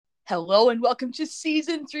Hello and welcome to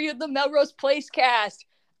season 3 of the Melrose Place cast.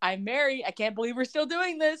 I'm Mary. I can't believe we're still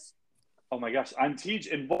doing this. Oh my gosh, I'm Tej,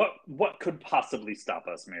 and what could possibly stop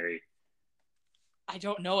us, Mary? I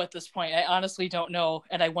don't know at this point. I honestly don't know,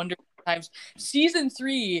 and I wonder sometimes. Season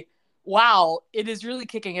 3, wow, it is really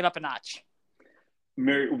kicking it up a notch.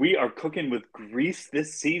 Mary, we are cooking with grease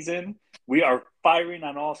this season. We are firing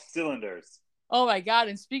on all cylinders. Oh my god,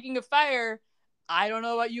 and speaking of fire, I don't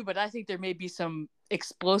know about you, but I think there may be some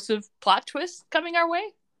explosive plot twists coming our way.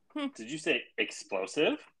 Did you say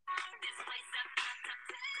explosive?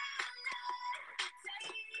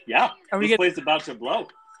 Yeah, this place is about to blow.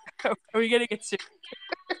 Are we getting it soon?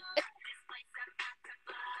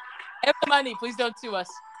 I have the money. Please don't sue us.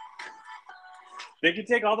 They can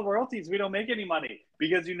take all the royalties. We don't make any money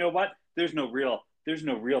because you know what? There's no real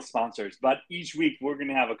sponsors. But each week we're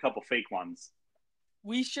gonna have a couple fake ones.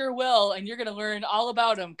 We sure will, and you're gonna learn all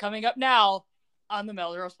about them coming up now on the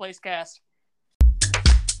Melrose Place cast.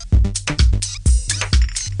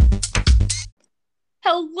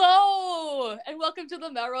 Hello, and welcome to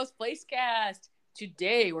the Melrose Place cast.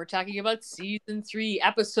 Today we're talking about season 3,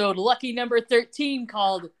 episode lucky number 13,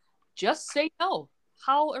 called Just Say No.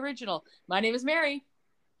 How original. My name is Mary.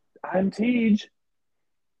 I'm Tej.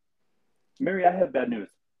 Mary, I have bad news.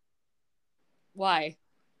 Why?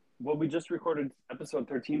 Well, we just recorded episode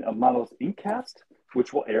 13 of Models Inc. cast,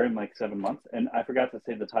 which will air in like 7 months, and I forgot to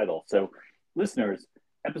say the title. So, listeners,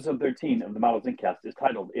 episode 13 of the Models Inc. cast is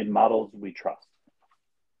titled In Models We Trust.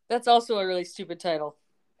 That's also a really stupid title.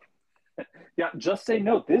 Yeah, just say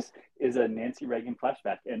no. This is a Nancy Reagan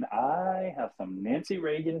flashback, and I have some Nancy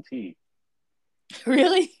Reagan tea.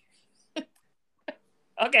 Really?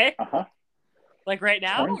 Okay. Uh-huh. Like right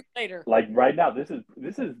now or later? Like right now. This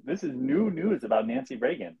is new news about Nancy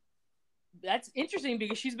Reagan. That's interesting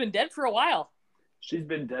because she's been dead for a while. She's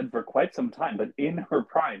been dead for quite some time, but in her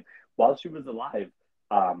prime, while she was alive,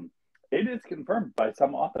 it is confirmed by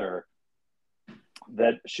some author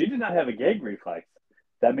that she did not have a gag reflex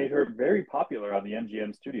that made her very popular on the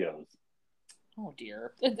MGM studios. Oh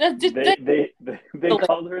dear. They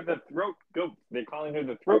called her the throat goat. They're calling her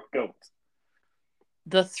the throat goat.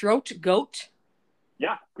 The throat goat?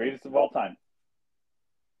 Yeah, greatest of all time.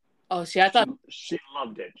 Oh, see, I thought she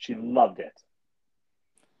loved it. She loved it.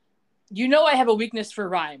 You know I have a weakness for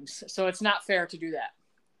rhymes, so it's not fair to do that.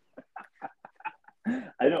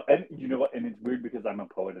 I know, and you know what? And it's weird because I'm a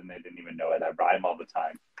poet and I didn't even know it. I rhyme all the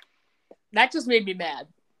time. That just made me mad.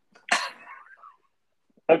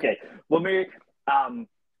 Okay, well, Mary,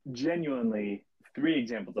 genuinely, 3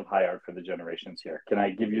 examples of high art for the generations here. Can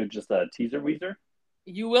I give you just a teaser, Weezer?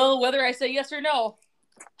 You will, whether I say yes or no.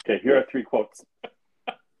 Okay, here are 3 quotes.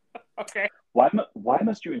 Okay. Why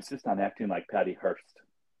must you insist on acting like Patty Hearst?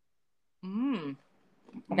 Okay.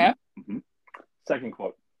 Mm-hmm. Second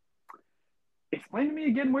quote. Explain to me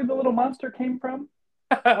again where the little monster came from.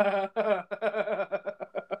 And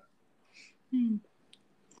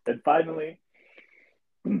finally,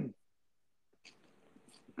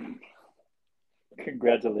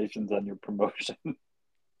 congratulations on your promotion.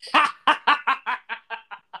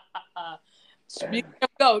 Speaking of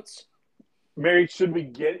goats, Mary, should we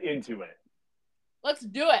get into it? Let's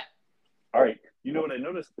do it. All right. You know what I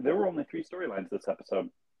noticed? There were only 3 storylines this episode.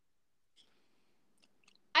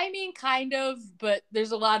 I mean, kind of, but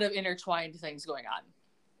there's a lot of intertwined things going on.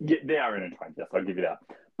 Yeah, they are intertwined. Yes, I'll give you that.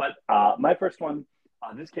 But my first one,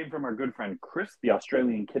 this came from our good friend Chris, the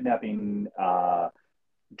Australian kidnapping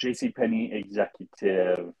JCPenney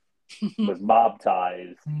executive with mob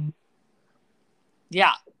ties.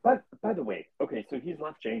 Yeah. But by the way, okay, so he's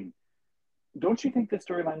left Jane. Don't you think the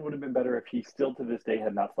storyline would have been better if he still to this day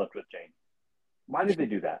had not slept with Jane? Why did they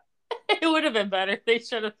do that? It would have been better. They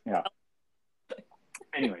should have. Yeah.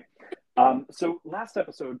 Anyway, so last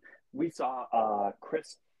episode, we saw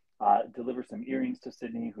Chris deliver some earrings to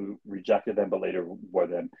Sydney, who rejected them, but later wore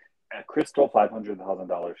them. Chris stole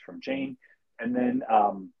 $500,000 from Jane, and then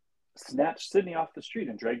snatched Sydney off the street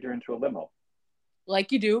and dragged her into a limo.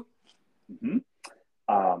 Like you do. Mm-hmm.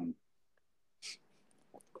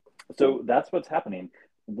 So that's what's happening.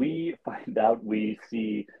 We find out, we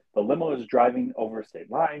see the limo is driving over state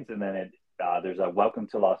lines, and then there's a welcome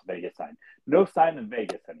to Las Vegas sign. No sign in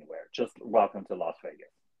Vegas anywhere, just welcome to Las Vegas.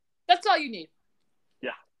 That's all you need.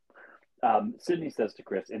 Yeah. Sydney says to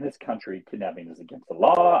Chris, in this country, kidnapping is against the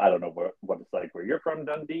law. I don't know what it's like where you're from,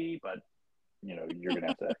 Dundee, but you know, you're going to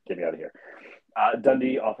have to get me out of here.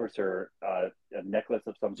 Dundee offers her a necklace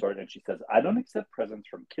of some sort, and she says, I don't accept presents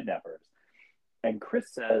from kidnappers. And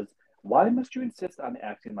Chris says, why must you insist on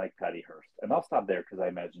acting like Patty Hearst? And I'll stop there because I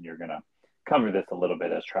imagine you're going to cover this a little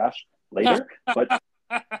bit as trash later. But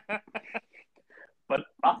But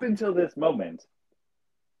up until this moment,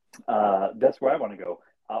 that's where I want to go.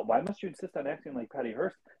 Why must you insist on acting like Patty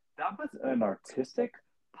Hearst? That was an artistic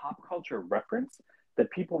pop culture reference that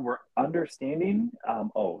people were understanding.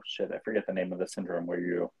 Oh shit, I forget the name of the syndrome where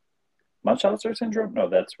you Munchausen syndrome. No,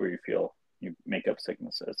 that's where you make up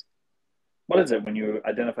sicknesses. What is it when you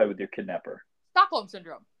identify with your kidnapper? Stockholm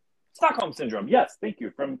syndrome. Stockholm syndrome. Yes, thank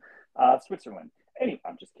you, from Switzerland. Anyway,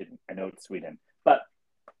 I'm just kidding. I know it's Sweden, but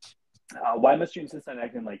why must you insist on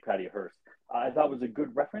acting like Patty Hearst? I thought was a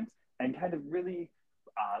good reference and kind of really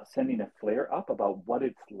sending a flare up about what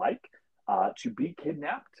it's like to be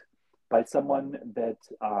kidnapped by someone that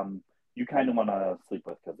you kind of want to sleep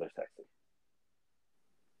with because they're sexy.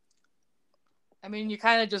 I mean, you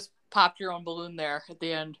kind of just popped your own balloon there at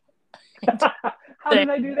the end. How did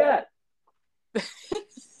I do that?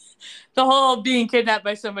 The whole being kidnapped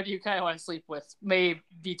by somebody you kind of want to sleep with may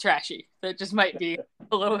be trashy. That just might be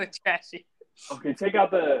a little bit trashy. Okay, take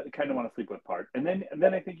out the kind of want to sleep with part, and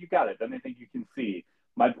then I think you got it. Then I think you can see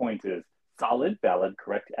my point is solid, valid,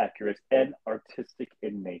 correct, accurate, and artistic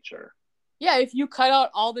in nature. Yeah, if you cut out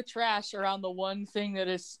all the trash around the one thing that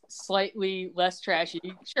is slightly less trashy,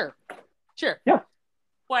 sure. Yeah.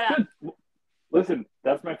 Why not? Good. Listen,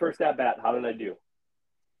 that's my first at bat. How did I do?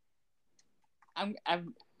 I'm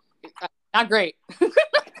not great.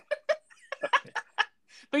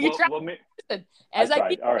 But you tried. As I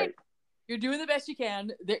keep all right. You're doing the best you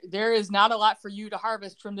can. There is not a lot for you to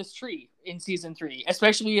harvest from this tree in season 3,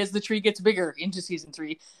 especially as the tree gets bigger into season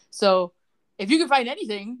 3. So if you can find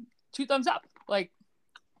anything, 2 thumbs up. Like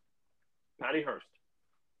Patty Hearst.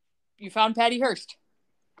 You found Patty Hearst.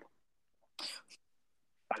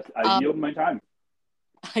 I yield my time.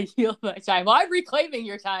 I yield my time. Well, I'm reclaiming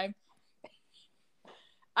your time.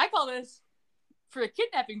 I call this, for a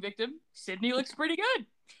kidnapping victim, Sydney looks pretty good.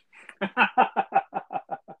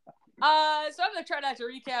 So I'm gonna try not to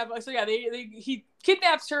recap. So yeah, he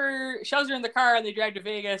kidnaps her, shoves her in the car, and they drive to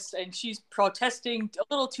Vegas. And she's protesting a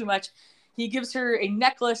little too much. He gives her a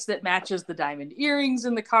necklace that matches the diamond earrings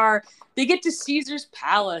in the car. They get to Caesar's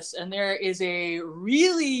Palace, and there is a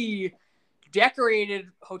really decorated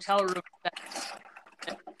hotel room that's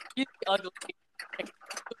really ugly.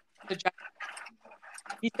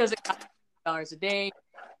 He says it costs $1 a day.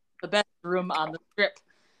 The best room on the strip.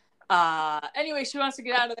 Anyway, she wants to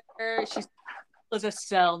get out of there. She's a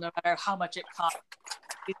cell no matter how much it costs.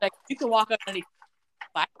 He's like, you can walk up any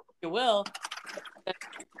you will.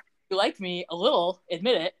 You like me a little,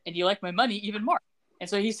 admit it, and you like my money even more. And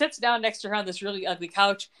so he sits down next to her on this really ugly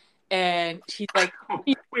couch, and she's like,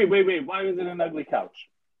 wait. Why is it an ugly couch?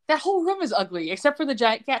 That whole room is ugly, except for the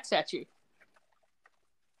giant cat statue.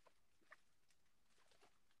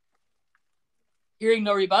 Hearing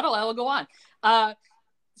no rebuttal, I will go on.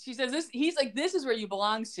 She says this. He's like, this is where you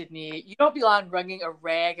belong, Sydney. You don't belong running a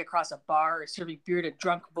rag across a bar or serving beer to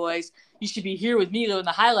drunk boys. You should be here with me living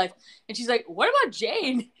the high life. And she's like, what about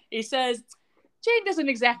Jane? He says, Jane doesn't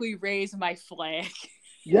exactly raise my flag.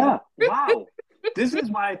 Yeah. Wow. This is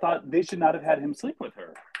why I thought they should not have had him sleep with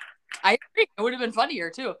her. I agree. It would have been funnier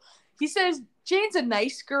too. He says, Jane's a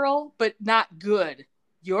nice girl, but not good.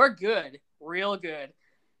 You're good. Real good.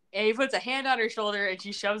 And he puts a hand on her shoulder and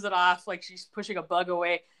she shoves it off like she's pushing a bug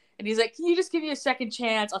away. And he's like, can you just give me a second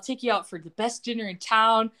chance? I'll take you out for the best dinner in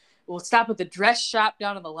town. We'll stop at the dress shop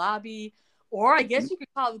down in the lobby. Or I guess you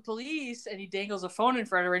could call the police. And he dangles a phone in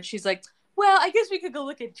front of her. And she's like, well, I guess we could go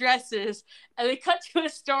look at dresses. And they cut to a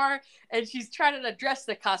store and she's trying on a dress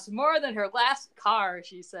that costs more than her last car,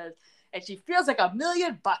 she says. And she feels like $1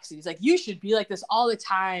 million. And he's like, you should be like this all the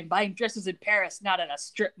time, buying dresses in Paris, not at a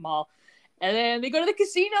strip mall. And then they go to the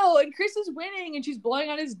casino and Chris is winning and she's blowing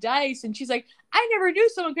on his dice. And she's like, I never knew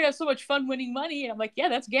someone could have so much fun winning money. And I'm like, yeah,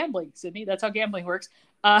 that's gambling, Sydney. That's how gambling works.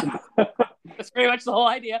 That's pretty much the whole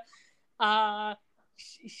idea.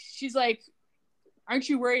 She's like, aren't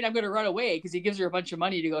you worried I'm going to run away? Because he gives her a bunch of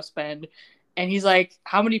money to go spend. And he's like,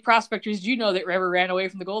 how many prospectors do you know that ever ran away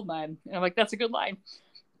from the gold mine? And I'm like, that's a good line.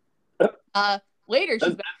 Later,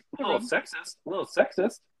 she's back in the room. A little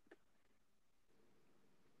sexist.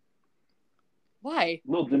 Why? A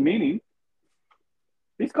little demeaning.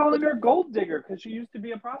 He's calling her a gold digger because she used to be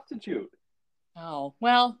a prostitute. Oh,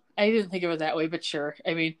 well, I didn't think of it that way, but sure.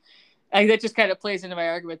 I mean, that just kind of plays into my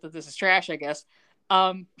argument that this is trash, I guess.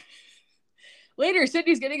 Later,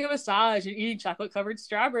 Sydney's getting a massage and eating chocolate-covered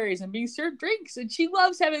strawberries and being served drinks, and she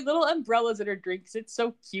loves having little umbrellas in her drinks. It's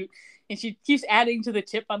so cute. And she keeps adding to the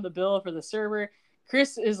tip on the bill for the server.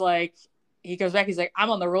 Chris is like, he comes back, he's like, I'm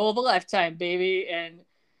on the roll of a lifetime, baby. And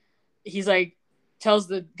he's like, tells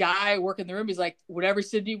the guy working the room, he's like, whatever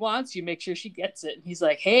Sydney wants, you make sure she gets it. And he's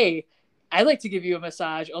like, hey, I'd like to give you a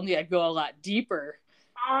massage, only I'd go a lot deeper.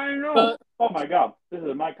 I know. But, Oh my God, this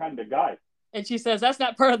is my kind of guy. and she says, that's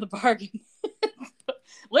not part of the bargain.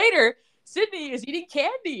 Later, Sydney is eating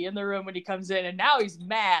candy in the room when he comes in, and now he's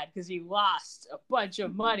mad because he lost a bunch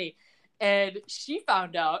of money. And she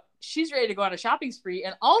found out she's ready to go on a shopping spree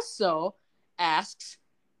and also asks,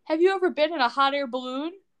 have you ever been in a hot air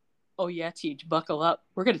balloon? Oh, yeah, Teach, buckle up.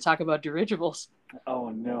 We're going to talk about dirigibles. Oh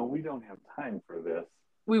no, we don't have time for this.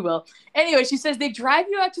 We will. Anyway, she says they drive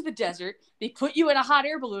you out to the desert, they put you in a hot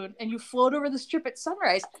air balloon, and you float over the strip at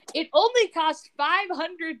sunrise. It only costs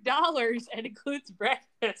 $500 and includes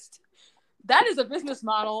breakfast. That is a business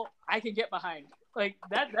model I can get behind. Like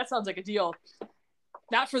that sounds like a deal.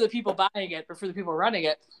 Not for the people buying it, but for the people running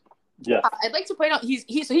it. Yes. I'd like to point out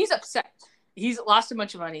he's upset. He's lost a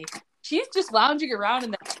bunch of money. She's just lounging around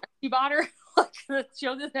in that she bought her. Like she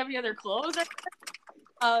doesn't have any other clothes. You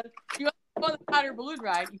want to go on the hot air balloon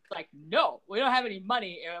ride? He's like, no, we don't have any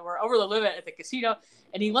money. We're over the limit at the casino.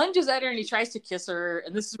 And he lunges at her and he tries to kiss her.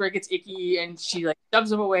 And this is where it gets icky. And she like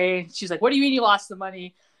shoves him away. And she's like, what do you mean you lost the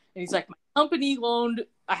money? And he's like, my company loaned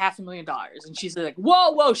 $500,000. And she's like,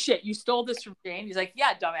 whoa, shit, you stole this from Jane? He's like,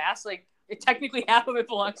 yeah, dumbass. Like, technically half of it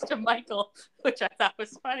belongs to Michael, which I thought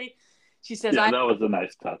was funny. She says, yeah, that was a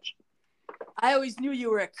nice touch. I always knew you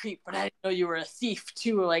were a creep, but I didn't know you were a thief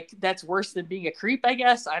too. Like, that's worse than being a creep, I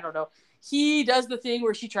guess. I don't know. He does the thing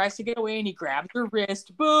where she tries to get away and he grabs her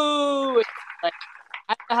wrist. Boo! Like,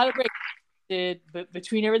 I don't know how to break it, but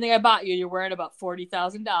between everything I bought you, you're wearing about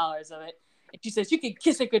 $40,000 of it. And she says, you can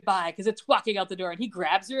kiss it goodbye because it's walking out the door. And he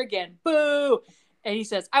grabs her again. Boo! And he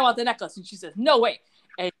says, I want the necklace. And she says, no way.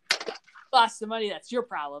 And he lost the money. That's your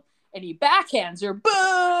problem. And he backhands her.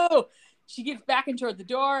 Boo! She gets backing toward the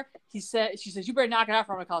door. She says, you better knock it off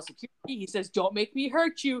or I'm going to call security. He says, don't make me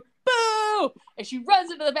hurt you. Boo! And she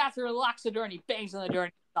runs into the bathroom and locks the door and he bangs on the door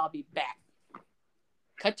and says, I'll be back.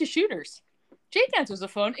 Cut to shooters. Jake answers the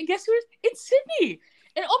phone and guess who it is? It's Sydney.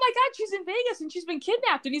 And oh my God, she's in Vegas and she's been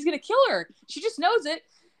kidnapped and he's going to kill her. She just knows it.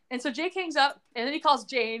 And so Jake hangs up and then he calls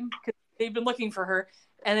Jane because they've been looking for her.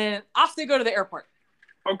 And then off they go to the airport.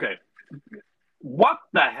 Okay. What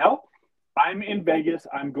the hell? I'm in Vegas.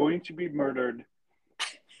 I'm going to be murdered.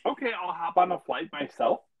 Okay, I'll hop on a flight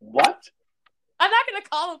myself. What? I'm not going to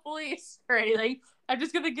call the police or anything. I'm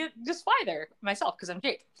just going to just fly there myself because I'm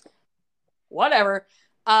Jake. Whatever.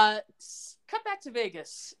 Cut back to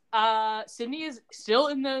Vegas. Sydney is still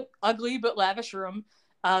in the ugly but lavish room.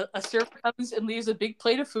 A server comes and leaves a big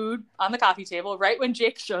plate of food on the coffee table right when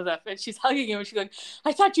Jake shows up. And she's hugging him and she's like,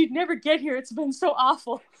 I thought you'd never get here. It's been so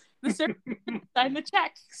awful. The server signed the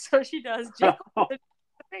check. So she does. Jake opens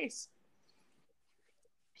the face.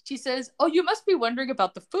 She says, oh, you must be wondering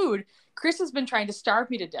about the food. Chris has been trying to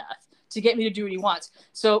starve me to death to get me to do what he wants.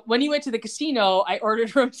 So when he went to the casino, I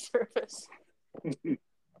ordered room service.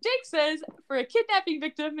 Jake says, for a kidnapping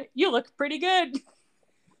victim, you look pretty good.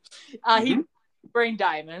 He's wearing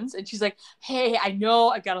diamonds. And she's like, hey, I know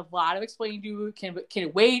I've got a lot of explaining to you. Can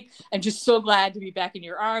it wait? I'm just so glad to be back in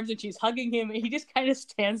your arms. And she's hugging him. And he just kind of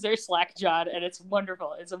stands there slack-jawed. And it's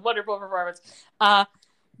wonderful. It's a wonderful performance.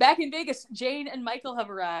 Back in Vegas, Jane and Michael have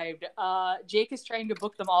arrived. Jake is trying to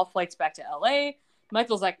book them all flights back to LA.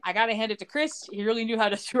 Michael's like, I got to hand it to Chris. He really knew how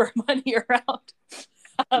to throw our money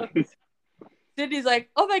around. Sydney's like,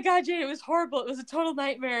 oh my God, Jane, it was horrible. It was a total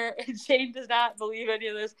nightmare. And Jane does not believe any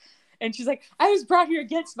of this. And she's like, I was brought here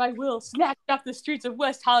against my will, snatched off the streets of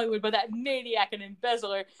West Hollywood by that maniac and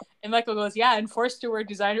embezzler. And Michael goes, yeah, and forced to wear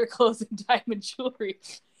designer clothes and diamond jewelry.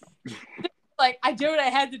 Like, I did what I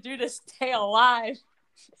had to do to stay alive.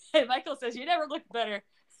 And Michael says, you never looked better.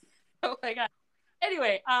 Oh my God.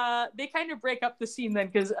 Anyway, they kind of break up the scene then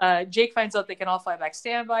because Jake finds out they can all fly back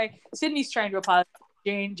standby. Sydney's trying to apologize.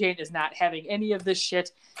 Jane is not having any of this shit.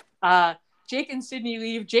 Jake and Sydney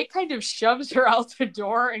leave. Jake kind of shoves her out the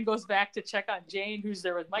door and goes back to check on Jane, who's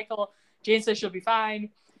there with Michael. Jane says she'll be fine.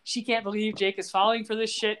 She can't believe Jake is falling for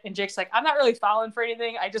this shit. And Jake's like, I'm not really falling for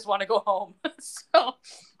anything. I just want to go home. So,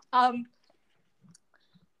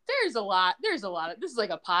 there's a lot. This is like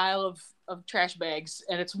a pile of trash bags,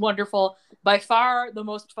 and it's wonderful. By far the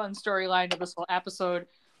most fun storyline of this whole episode.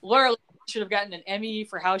 Laura should have gotten an Emmy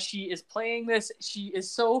for how she is playing this. She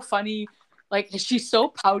is so funny. Like, she's so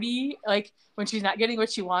pouty, like, when she's not getting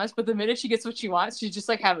what she wants, but the minute she gets what she wants, she's just,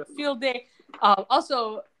 like, having a field day.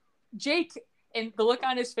 Also, Jake, and the look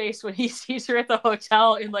on his face when he sees her at the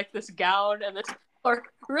hotel in, like, this gown and this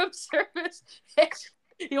room service,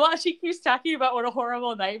 she keeps talking about what a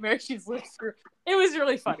horrible nightmare she's lived through. It was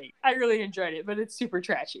really funny. I really enjoyed it, but it's super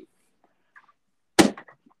trashy.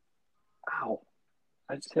 Ow.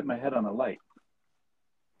 I just hit my head on a light.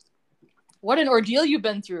 What an ordeal you've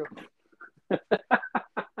been through.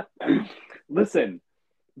 Listen,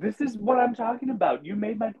 this is what I'm talking about. You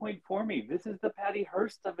made my point for me. This is the Patty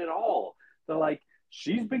Hearst of it all. So, like,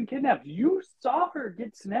 she's been kidnapped. You saw her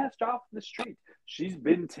get snatched off the street. She's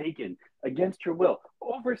been taken against her will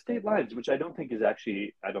over state lines, which I don't think is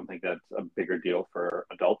actually, I don't think that's a bigger deal for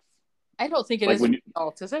adults. I don't think it Like is when for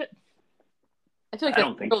adults, is it? I feel like I that's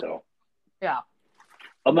don't think so. Yeah.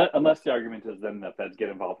 Unless the argument is then the feds get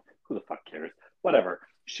involved. Who the fuck cares? Whatever.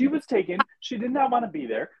 She was taken. She did not want to be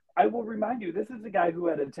there. I will remind you, this is a guy who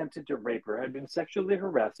had attempted to rape her, had been sexually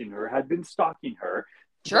harassing her, had been stalking her,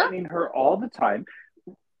 Sure. threatening her all the time.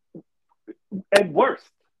 And worse,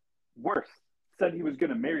 said he was going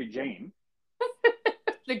to marry Jane.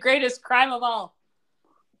 The greatest crime of all.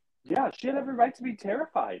 Yeah, she had every right to be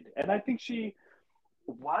terrified. And I think she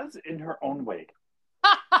was in her own way.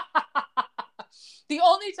 The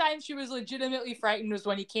only time she was legitimately frightened was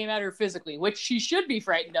when he came at her physically, which she should be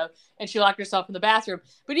frightened of, and she locked herself in the bathroom.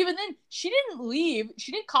 But even then, she didn't leave.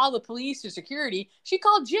 She didn't call the police or security. She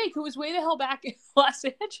called Jake, who was way the hell back in Los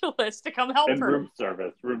Angeles, to come help her. Room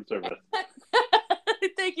service.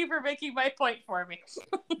 Thank you for making my point for me.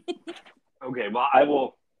 Okay, well, I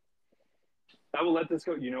will let this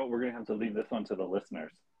go. You know what? We're going to have to leave this one to the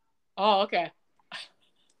listeners. Oh, okay.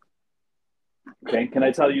 Okay, can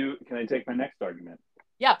I take my next argument?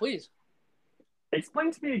 Yeah, please.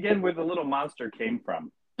 Explain to me again where the little monster came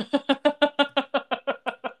from.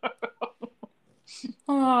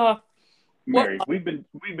 Mary, we've been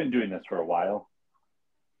doing this for a while.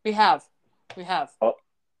 We have.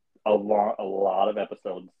 A lot of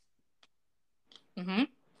episodes. Mm-hmm.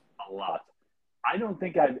 A lot. I don't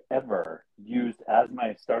think I've ever used as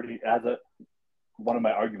one of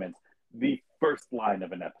my arguments the first line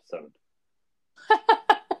of an episode.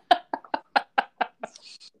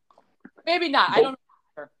 Maybe not. I don't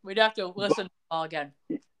know. We'd have to listen all again.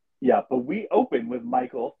 Yeah, but we open with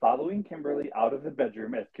Michael following Kimberly out of the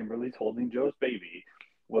bedroom as Kimberly's holding Joe's baby,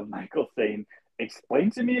 with Michael saying, "Explain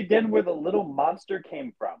to me again where the little monster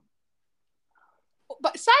came from."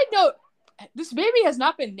 But side note, this baby has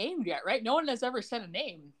not been named yet, right? No one has ever said a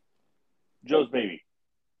name. Joe's baby.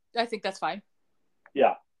 I think that's fine.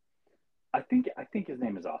 Yeah. I think his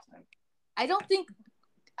name is Austin. I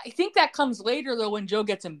think that comes later, though, when Joe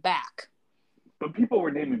gets him back. But people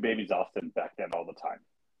were naming babies Austin back then all the time.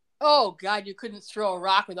 Oh, God, you couldn't throw a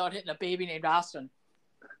rock without hitting a baby named Austin.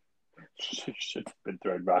 Should have been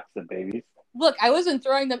throwing rocks at babies. Look, I wasn't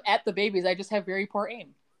throwing them at the babies. I just have very poor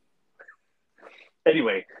aim.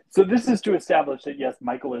 Anyway, so this is to establish that, yes,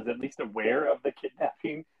 Michael is at least aware of the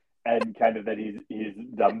kidnapping and kind of that he's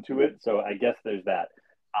dumb to it. So I guess there's that.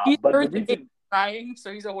 He's but the reason crying,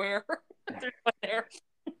 so he's aware. There's one there.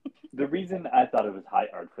 The reason I thought it was high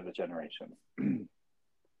art for the generation. And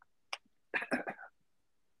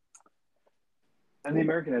the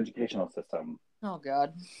American educational system. Oh,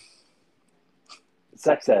 God.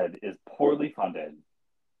 Sex ed is poorly funded,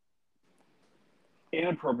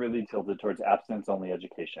 inappropriately tilted towards abstinence-only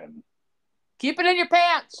education. Keep it in your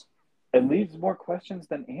pants. And leaves more questions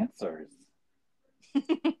than answers.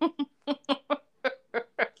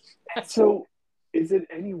 So, is it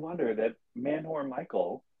any wonder that man whore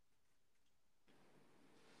Michael,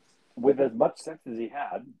 with as much sex as he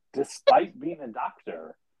had, despite being a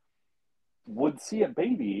doctor, would see a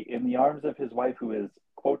baby in the arms of his wife who is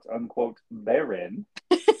quote unquote barren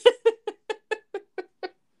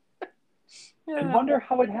and wonder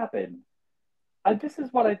how it happened? This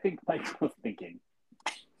is what I think Mike was thinking.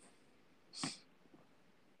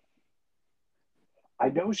 I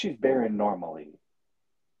know she's barren normally.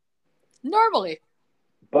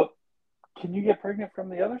 But can you get pregnant from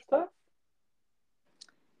the other stuff?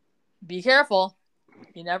 Be careful.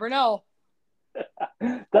 You never know.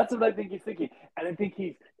 That's what I think he's thinking. And I think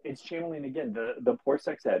it's channeling again the poor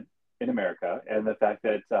sex ed in America and the fact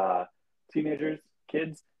that teenagers,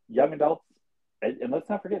 kids, young adults, and let's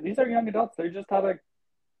not forget, these are young adults. They're just out of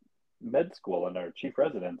med school and are chief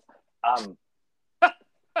residents.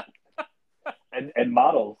 And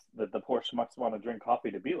models that the poor schmucks want to drink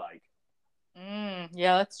coffee to be like.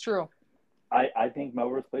 Yeah, that's true. I think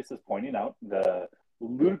Melrose Place is pointing out the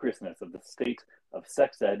ludicrousness of the state of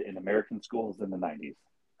sex ed in American schools in the 90s.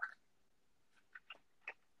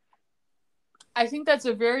 I think that's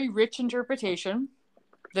a very rich interpretation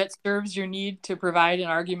that serves your need to provide an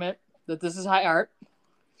argument that this is high art.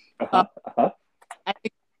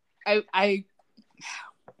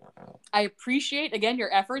 I appreciate, again,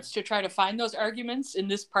 your efforts to try to find those arguments in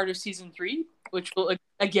this part of season 3, which will,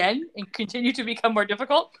 again, continue to become more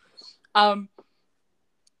difficult.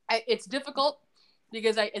 It's difficult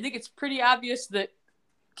because I think it's pretty obvious that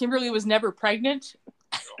Kimberly was never pregnant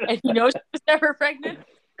and he knows she was never pregnant.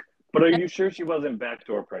 But are you sure she wasn't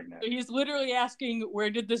backdoor pregnant? So he's literally asking, where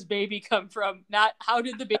did this baby come from? Not how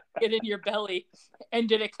did the baby get in your belly and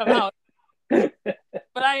did it come out? But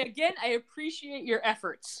I appreciate your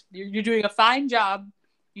efforts. You're doing a fine job.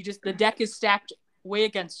 The deck is stacked way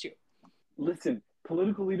against you. Listen,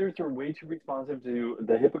 political leaders are way too responsive to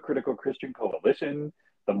the hypocritical Christian coalition,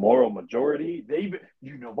 the moral majority.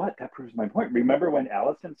 You know what? That proves my point. Remember when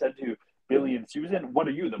Allison said to Billy and Susan, "What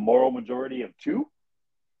are you, the moral majority of two?"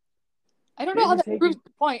 I don't know how that proves the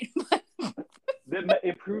point.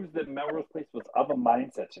 It proves that Melrose Place was of a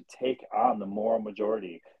mindset to take on the moral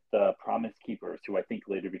majority, the Promise Keepers, who I think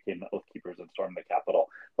later became the Oath Keepers and stormed the Capitol.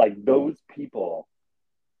 Like those people,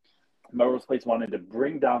 Melrose Place wanted to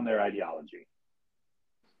bring down their ideology.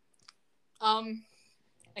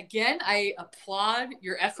 Again, I applaud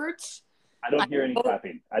your efforts. I don't hear any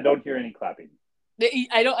clapping. I don't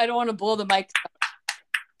want to blow the mic.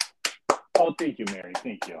 Oh, thank you, Mary.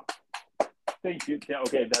 Thank you.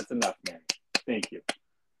 Okay, that's enough, Mary. Thank you.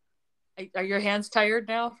 Are your hands tired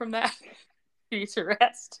now from that? You need to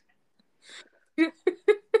rest.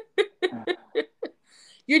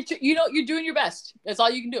 You're doing your best. That's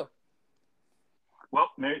all you can do. Well,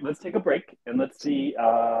 Mary, let's take a break and let's see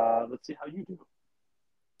how you do.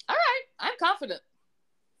 All right, I'm confident.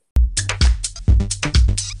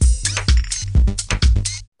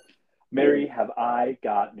 Mary, have I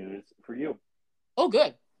got news for you? Oh,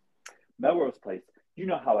 good. Melrose Place. You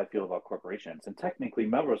know how I feel about corporations, and technically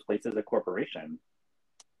Melrose Place is a corporation.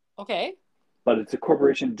 Okay. But it's a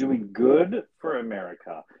corporation doing good for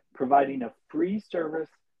America, providing a free service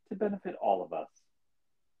to benefit all of us.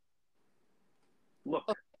 Look,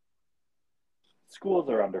 schools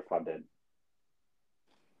are underfunded.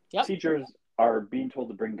 Yep. Teachers are being told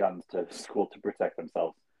to bring guns to school to protect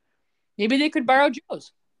themselves. Maybe they could borrow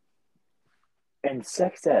Joe's. And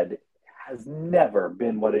sex ed has never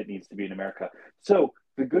been what it needs to be in America. So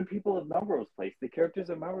the good people of Melrose Place, the characters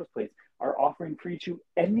of Melrose Place, are offering free to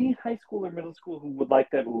any high school or middle school who would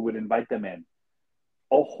like them, who would invite them in,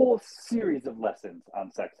 a whole series of lessons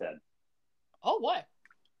on sex ed. Oh, what?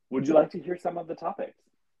 Would you like to hear some of the topics?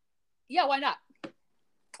 Yeah, why not?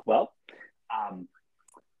 Well,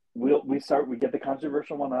 we get the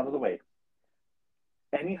controversial one out of the way.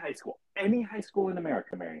 Any high school in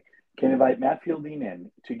America, Mary, can invite Matt Fielding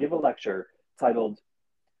in to give a lecture titled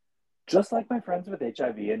 "Just Like My Friends with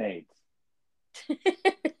HIV and AIDS."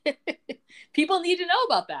 People need to know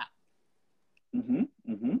about that.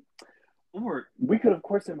 Or we could, of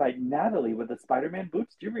course, invite Natalie with the Spider-Man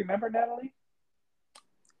boots. Do you remember Natalie?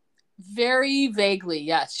 Very vaguely,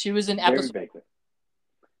 yes. She was in episode. Very vaguely.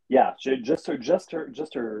 Yeah, her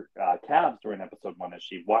calves were in episode 1 as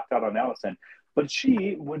she walked out on Allison. But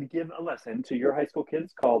she would give a lesson to your high school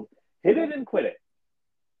kids called "Hit It and Quit It."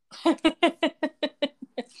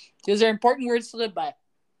 Those are important words to live by.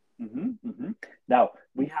 Now,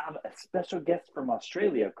 we have a special guest from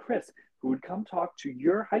Australia, Chris, who would come talk to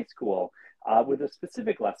your high school with a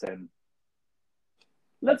specific lesson.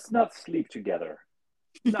 Let's not sleep together.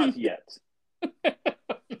 Not yet.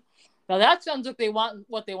 Now, that sounds like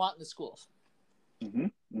what they want in the schools.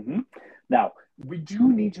 Now, we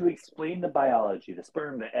do need to explain the biology, the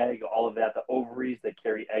sperm, the egg, all of that, the ovaries that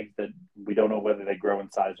carry eggs that we don't know whether they grow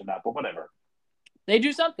in size or not, but whatever. They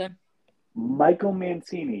do something. Michael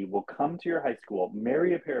Mancini will come to your high school,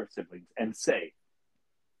 marry a pair of siblings, and say,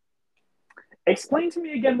 "Explain to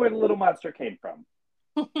me again where the little monster came from."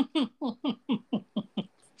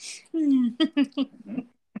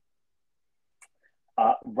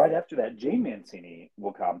 Right after that, Jane Mancini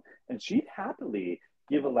will come, and she'd happily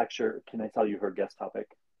give a lecture. Can I tell you her guest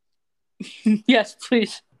topic? Yes,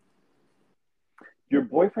 please. Your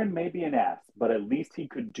boyfriend may be an ass, but at least he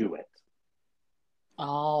could do it.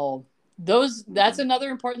 Oh, that's another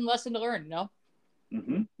important lesson to learn, no?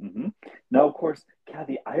 Now, of course,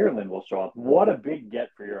 Kathy Ireland will show up. What a big get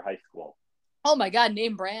for your high school. Oh my God,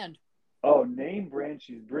 name brand. Oh, name brand.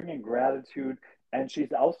 She's bringing gratitude, and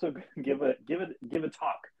she's also going to give a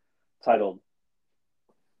talk titled,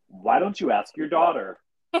 "Why don't you ask your daughter?"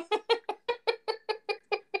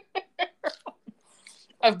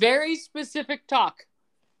 A very specific talk.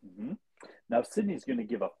 Now, Sydney's going to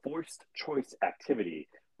give a forced choice activity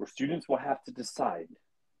where students will have to decide.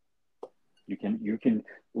 You can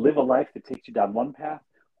live a life that takes you down one path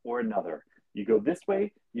or another. You go this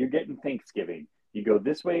way, you're getting Thanksgiving. You go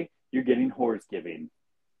this way, you're getting Whoresgiving.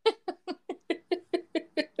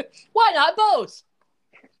 Why not both?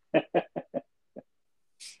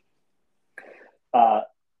 How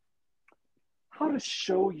to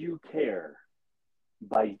Show You Care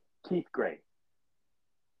by Keith Gray.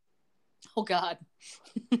 Oh God.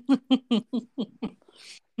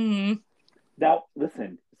 Hmm. Now,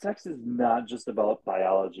 listen, sex is not just about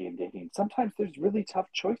biology and dating. Sometimes there's really tough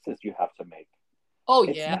choices you have to make. Oh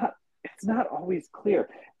It's yeah. not it's not always clear.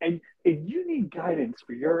 And if you need guidance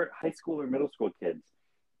for your high school or middle school kids,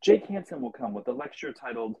 Jake Hansen will come with a lecture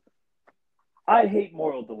titled I Hate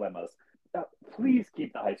Moral Dilemmas. Please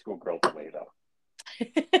keep the high school girls away though.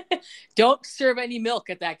 Don't serve any milk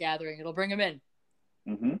at that gathering. It'll bring them in.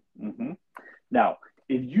 Mm-hmm. Now,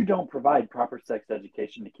 if you don't provide proper sex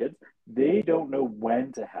education to kids, they don't know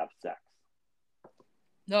when to have sex.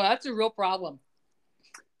 No, that's a real problem.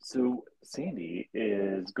 So Sandy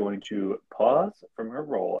is going to pause from her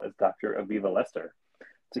role as Dr. Aviva Lester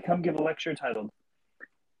to come give a lecture titled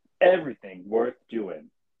Everything Worth Doing,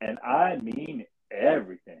 and I mean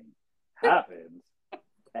everything, happens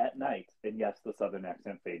at night. And yes, the Southern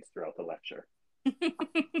accent fades throughout the lecture.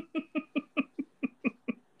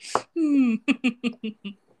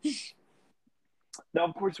 Now,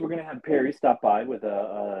 of course, we're going to have Perry stop by with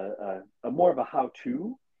a more of a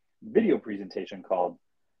how-to video presentation called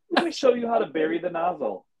 "Let me show you how to bury the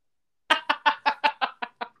nozzle."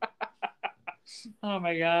 Oh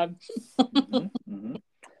my God.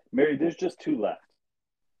 Mary, there's just two left.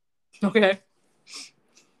 Okay.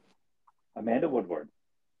 Amanda Woodward.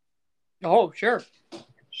 Oh, sure.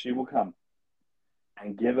 She will come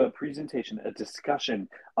and give a presentation, a discussion,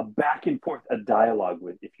 a back and forth, a dialogue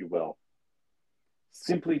with, if you will,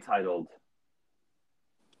 simply titled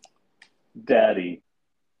Daddy.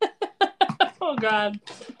 Oh God.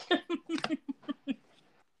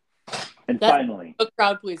 And That's finally, a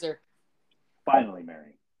crowd pleaser.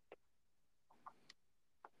 Mary,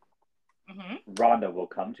 Mm-hmm. Rhonda will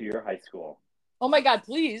come to your high school. Oh my God,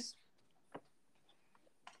 please.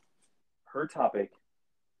 Her topic,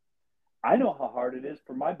 I know how hard it is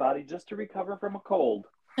for my body just to recover from a cold.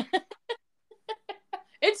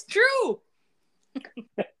 It's true.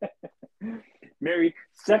 Mary,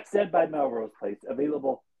 Sex Ed by Melrose Place,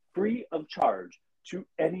 available free of charge to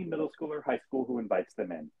any middle school or high school who invites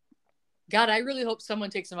them in. God, I really hope someone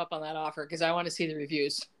takes them up on that offer because I want to see the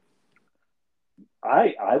reviews.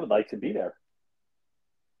 I would like to be there.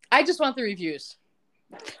 I just want the reviews.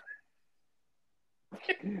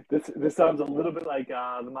 This sounds a little bit like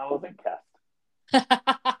the Models Inc. cast.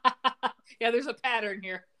 Yeah, there's a pattern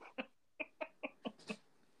here.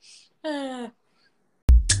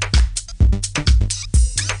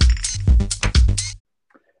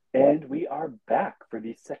 And we are back for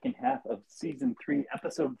the second half of season 3,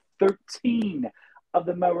 episode 13 of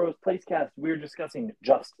the Melrose Place cast. We're discussing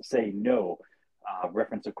Just Say No.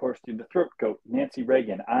 Reference, of course, to the throat goat, Nancy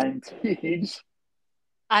Reagan. I'm Tej.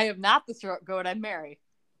 I am not the throat goat. I'm Mary.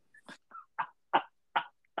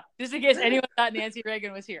 Just in case anyone thought Nancy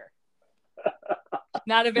Reagan was here.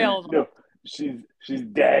 Not available. No, she's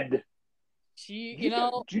dead. Speaking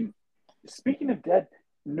of dead,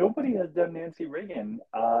 nobody has done Nancy Reagan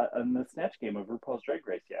in the Snatch Game of RuPaul's Drag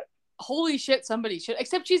Race yet. Holy shit, somebody should.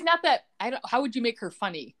 Except she's not that. How would you make her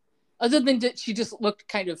funny? Other than that, she just looked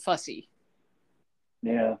kind of fussy.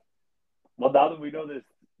 Yeah. Well, now that we know this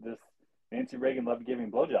Nancy Reagan loved giving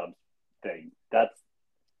blowjobs thing, that's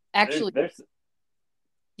actually there's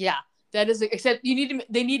yeah, that is. Except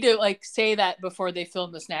they need to like say that before they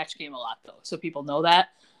film the Snatch Game a lot though, so people know that.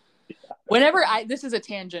 Whenever this is a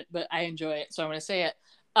tangent, but I enjoy it, so I'm going to say it.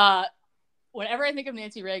 Whenever I think of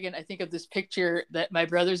Nancy Reagan, I think of this picture that my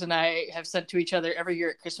brothers and I have sent to each other every year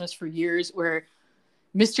at Christmas for years, where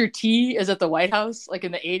Mr. T is at the White House, like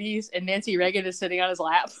in the 80s, and Nancy Reagan is sitting on his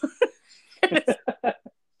lap.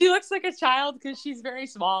 She looks like a child because she's very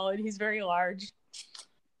small and he's very large.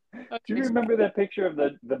 Do you remember that picture of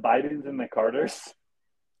the Bidens and the Carters?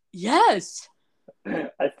 Yes.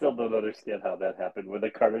 I still don't understand how that happened, where the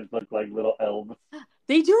Carters look like little elves.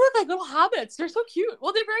 They do look like little hobbits. They're so cute.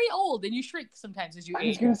 Well, they're very old, and you shrink sometimes as you age. I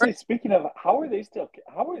was going to say, speaking of, how is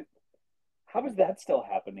that still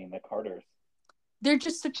happening, the Carters? They're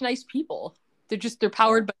just such nice people. They're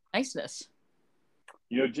powered by niceness.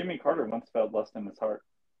 You know, Jimmy Carter once felt lust in his heart.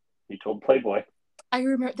 He told Playboy. I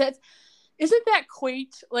remember that. Isn't that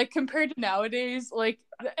quaint? Like compared to nowadays, like,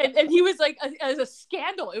 and he was like, as a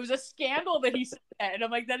scandal. It was a scandal that he said that, and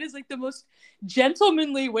I'm like, that is like the most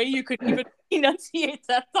gentlemanly way you could even enunciate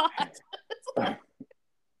that thought.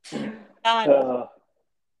 God,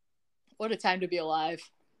 what a time to be alive.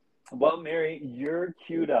 Well, Mary, you're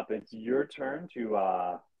queued up. It's your turn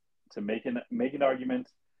to make an argument,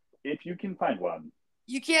 if you can find one.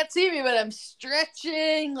 You can't see me, but I'm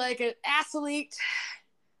stretching like an athlete.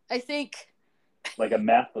 I think. Like a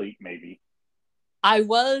mathlete, maybe. I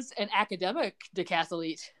was an academic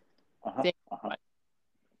decathlete.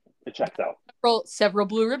 It checks out. Several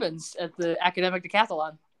blue ribbons at the academic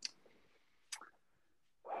decathlon.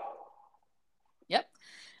 Yep.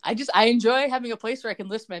 I enjoy having a place where I can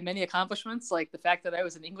list my many accomplishments, like the fact that I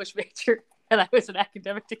was an English major and I was an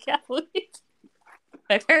academic decathlete.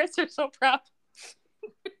 My parents are so proud.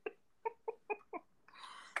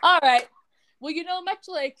 All right. Well, much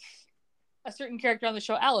like a certain character on the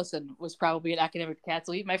show, Allison was probably an academic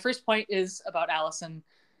decathlete. My first point is about Allison.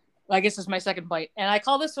 Well, I guess this is my second point. And I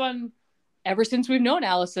call this one, ever since we've known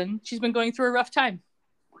Allison, she's been going through a rough time.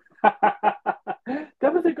 That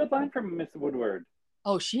was a good line from Miss Woodward.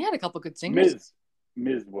 Oh, she had a couple good singers.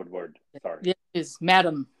 Ms. Woodward. Sorry. Yeah, is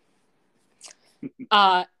Madam.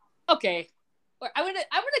 Okay. I'm gonna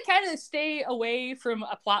kind of stay away from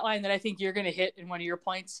a plot line that I think you're gonna hit in one of your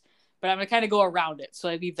points, but I'm gonna kind of go around it. So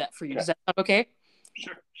I leave that for you. Okay. Does that sound okay?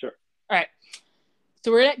 Sure. All right.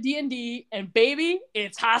 So we're at D&D, and baby,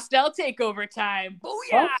 it's hostile takeover time.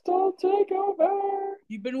 Booyah! Hostile takeover.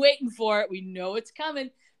 You've been waiting for it. We know it's coming.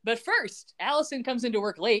 But first, Allison comes into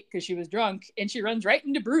work late because she was drunk, and she runs right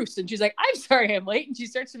into Bruce, and she's like, I'm sorry I'm late, and she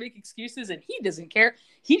starts to make excuses, and he doesn't care.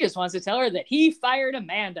 He just wants to tell her that he fired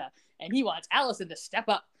Amanda, and he wants Allison to step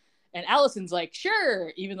up. And Allison's like,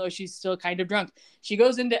 sure, even though she's still kind of drunk. She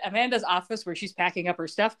goes into Amanda's office where she's packing up her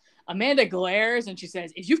stuff. Amanda glares, and she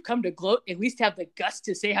says, if you've come to gloat, at least have the guts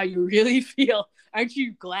to say how you really feel. Aren't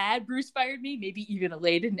you glad Bruce fired me? Maybe even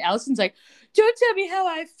elated. And Allison's like, don't tell me how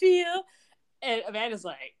I feel. And Amanda's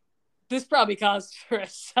like, this probably calls for a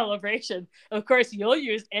celebration. Of course, you'll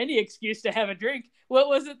use any excuse to have a drink. What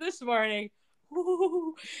was it this morning?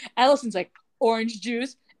 Ooh. Allison's like, orange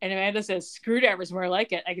juice. And Amanda says, screwdriver's more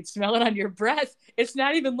like it. I can smell it on your breath. It's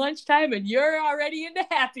not even lunchtime, and you're already into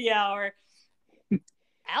happy hour.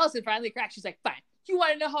 Allison finally cracks. She's like, fine. You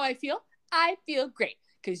want to know how I feel? I feel great,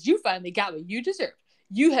 because you finally got what you deserved.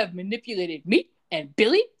 You have manipulated me and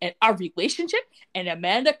Billy and our relationship. And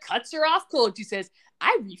Amanda cuts her off cold. She says,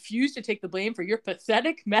 I refuse to take the blame for your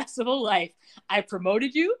pathetic mess of a life. I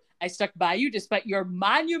promoted you. I stuck by you despite your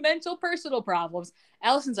monumental personal problems.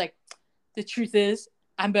 Allison's like, the truth is,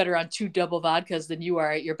 I'm better on 2 double vodkas than you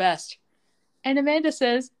are at your best. And Amanda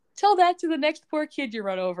says, tell that to the next poor kid you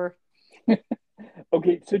run over.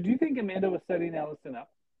 Okay, so do you think Amanda was setting Allison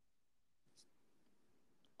up?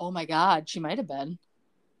 Oh my God, she might have been.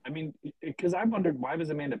 I mean, because I wondered, why was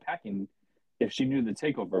Amanda packing if she knew the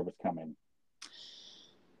takeover was coming?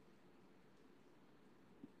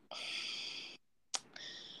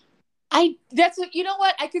 You know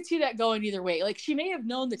what? I could see that going either way. Like, she may have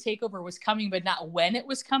known the takeover was coming, but not when it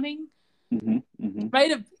was coming.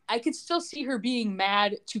 I could still see her being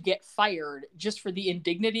mad to get fired just for the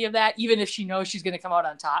indignity of that, even if she knows she's going to come out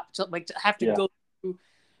on top. To have to go through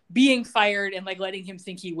being fired and like letting him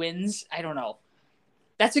think he wins. I don't know.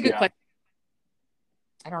 That's a good question.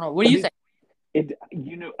 I don't know. What do you think?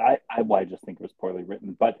 I just think it was poorly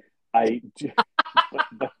written, but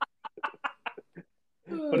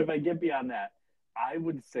but if I get beyond that, I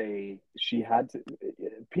would say she had to.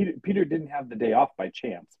 Peter didn't have the day off by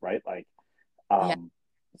chance, right? Like,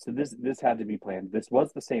 so this had to be planned. This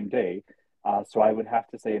was the same day, so I would have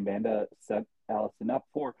to say Amanda set Allison up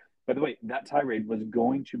for. By the way, that tirade was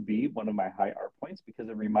going to be one of my high art points because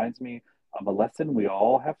it reminds me of a lesson we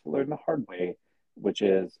all have to learn the hard way, which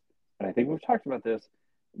is, and I think we've talked about this,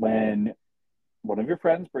 when one of your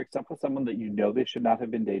friends breaks up with someone that you know they should not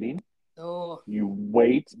have been dating, you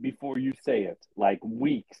wait before you say it, like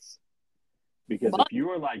weeks. Because if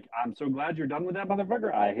you are like, I'm so glad you're done with that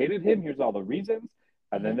motherfucker, I hated him, here's all the reasons,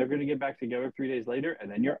 and then they're going to get back together 3 days later, and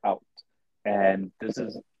then you're out. And this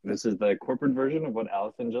is the corporate version of what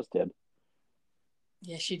Allison just did.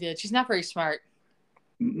 Yeah, she did. She's not very smart.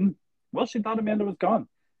 Mm-mm. Well, she thought Amanda was gone,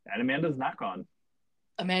 and Amanda's not gone.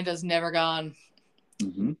 Amanda's never gone.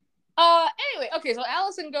 Mm-hmm. Anyway, okay, so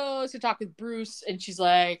Allison goes to talk with Bruce, and she's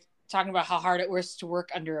like talking about how hard it was to work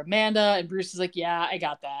under Amanda, and Bruce is like, yeah, I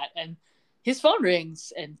got that. And his phone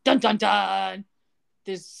rings, and dun dun dun,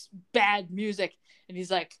 there's bad music, and he's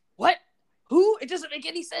like, what? Who? It doesn't make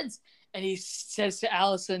any sense. And he says to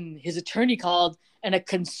Allison, his attorney called, and a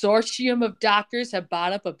consortium of doctors have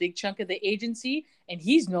bought up a big chunk of the agency, and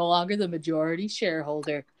he's no longer the majority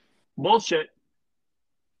shareholder. Bullshit.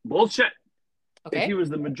 Okay. If he was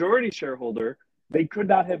the majority shareholder, they could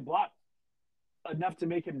not have bought enough to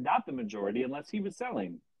make him not the majority unless he was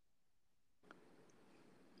selling.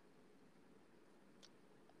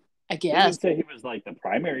 I guess. He didn't say he was like the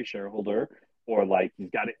primary shareholder or like he's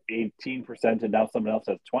got 18% and now someone else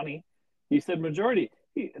has 20%. He said majority.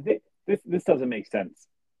 This doesn't make sense.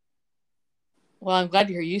 Well, I'm glad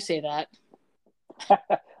to hear you say that.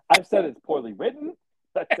 I've said it's poorly written.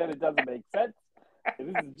 I said it doesn't make sense.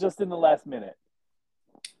 This is just in the last minute.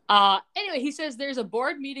 Anyway, he says there's a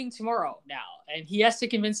board meeting tomorrow now, and he has to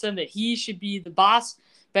convince them that he should be the boss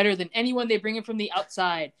better than anyone they bring in from the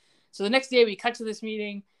outside. So the next day we cut to this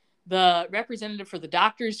meeting. The representative for the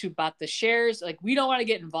doctors who bought the shares, like, we don't want to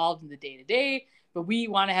get involved in the day-to-day, but we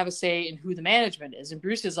want to have a say in who the management is. And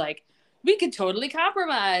Bruce is like, we could totally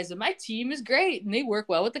compromise, and my team is great, and they work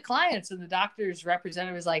well with the clients. And the doctor's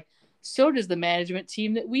representative is like, so does the management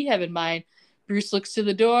team that we have in mind. Bruce looks to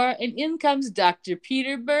the door, and in comes Dr.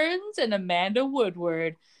 Peter Burns and Amanda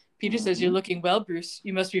Woodward. Peter says, you're looking well, Bruce.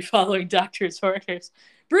 You must be following doctor's orders.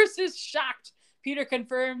 Bruce is shocked. Peter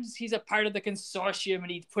confirms he's a part of the consortium,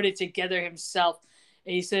 and he put it together himself.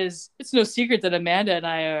 And he says, it's no secret that Amanda and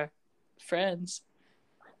I are friends.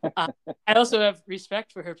 I also have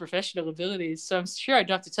respect for her professional abilities, so I'm sure I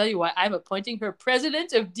don't have to tell you why I'm appointing her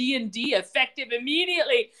president of D&D effective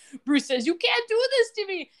immediately. Bruce says, you can't do this to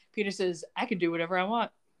me. Peter says, I can do whatever I want.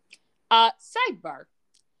 Sidebar.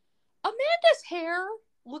 Amanda's hair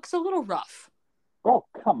looks a little rough. Oh,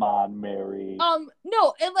 come on, Mary.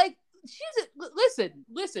 No, and like, listen.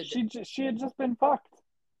 She had just been fucked.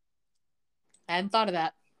 I hadn't thought of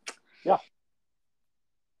that. Yeah.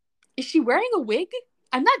 Is she wearing a wig?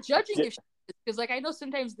 I'm not judging if she is, because, like, I know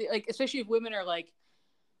sometimes, like, especially if women are, like,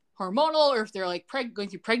 hormonal, or if they're, like, going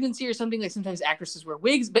through pregnancy or something, like, sometimes actresses wear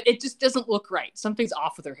wigs, but it just doesn't look right. Something's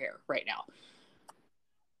off with her hair right now.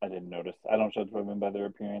 I didn't notice. I don't judge women by their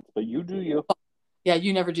appearance, but you do you. Yeah,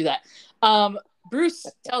 you never do that. Bruce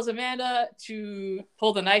tells Amanda to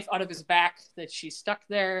pull the knife out of his back, that she's stuck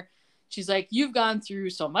there. She's like, you've gone through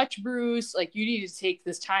so much, Bruce. Like, you need to take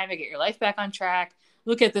this time to get your life back on track.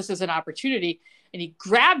 Look at this as an opportunity. And he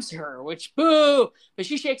grabs her, which, boo! But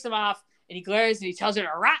she shakes him off, and he glares, and he tells her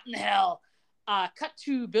to rot in hell. Cut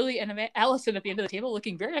to Billy and Allison at the end of the table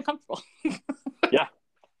looking very uncomfortable. Yeah.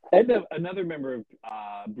 And another member of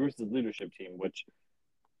Bruce's leadership team, which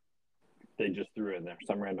they just threw in there,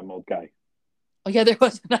 some random old guy. Oh, yeah, there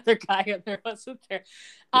was another guy in there, wasn't there?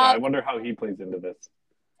 Yeah, I wonder how he plays into this.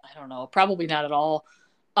 I don't know. Probably not at all.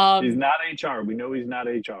 He's not HR. We know he's not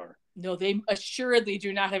HR. No, they assuredly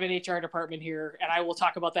do not have an HR department here, and I will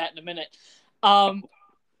talk about that in a minute. So,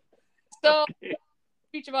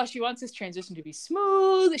 speech about she wants this transition to be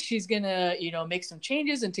smooth. She's gonna, make some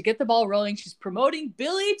changes, and to get the ball rolling, she's promoting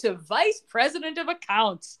Billy to vice president of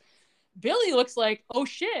accounts. Billy looks like, oh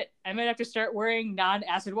shit, I might have to start wearing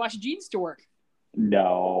non-acid wash jeans to work.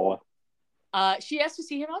 No. She has to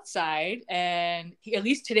see him outside, and at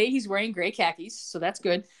least today he's wearing gray khakis, so that's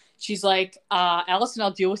good. She's like, Allison,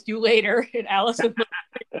 I'll deal with you later. And Allison,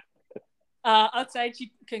 outside,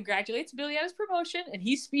 she congratulates Billy on his promotion, and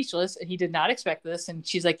he's speechless, and he did not expect this. And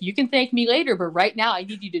she's like, you can thank me later, but right now I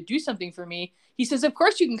need you to do something for me. He says, of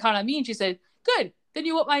course you can count on me. And she said, good, then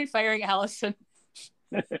you won't mind firing Allison.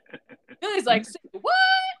 Billy's like, say what?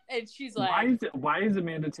 And she's like, why is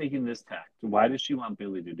Amanda taking this tact? Why does she want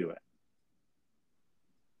Billy to do it?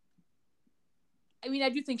 I mean, I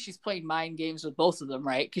do think she's playing mind games with both of them,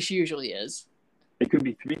 right? Because she usually is. It could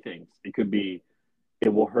be three things. It could be,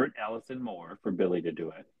 it will hurt Allison more for Billy to do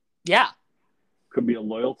it. Yeah. Could be a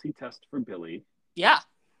loyalty test for Billy. Yeah.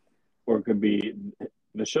 Or it could be,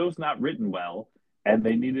 the show's not written well, and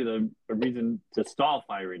they needed a reason to stall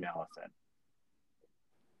firing Allison.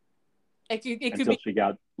 It could until be she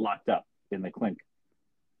got locked up in the clink.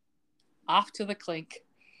 Off to the clink.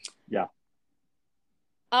 Yeah.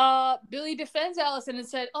 Billy defends Allison and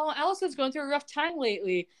said, oh, Allison's going through a rough time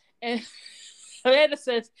lately. And Amanda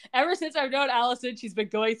says, ever since I've known Allison, she's been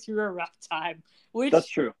going through a rough time. Which, That's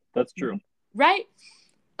true. Right?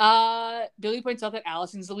 Billy points out that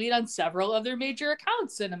Allison's the lead on several of their major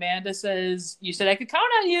accounts. And Amanda says, you said I could count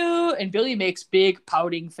on you. And Billy makes big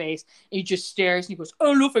pouting face. And he just stares and he goes, I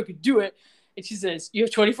don't know if I could do it. And she says, you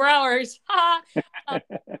have 24 hours. That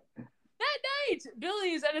night,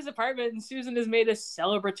 Billy is at his apartment and Susan has made a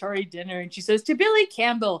celebratory dinner. And she says to Billy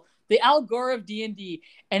Campbell, the Al Gore of D&D.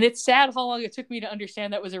 And it's sad how long it took me to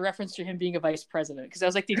understand that was a reference to him being a vice president. Because I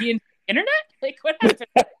was like, did he invent the internet? Like, what happened?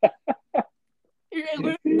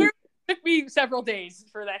 It took me several days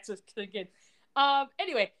for that to kick in.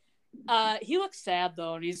 Anyway, he looks sad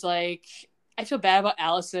though, and he's like, I feel bad about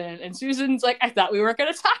Allison. And Susan's like, I thought we weren't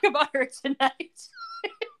going to talk about her tonight.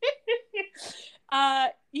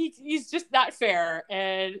 He's just not fair.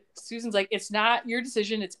 And Susan's like, it's not your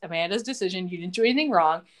decision, it's Amanda's decision. You didn't do anything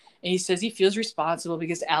wrong. And he says he feels responsible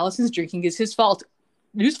because Allison's drinking is his fault.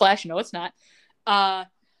 Newsflash, no, it's not.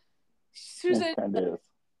 Susan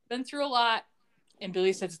been through a lot. And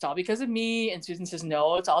Billy says it's all because of me. And Susan says,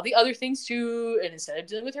 no, it's all the other things too. And instead of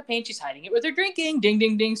dealing with her pain, she's hiding it with her drinking. Ding,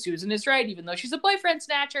 ding, ding. Susan is right, even though she's a boyfriend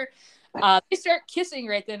snatcher. They start kissing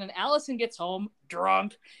right then, and Allison gets home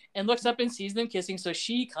drunk and looks up and sees them kissing. So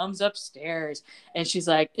she comes upstairs and she's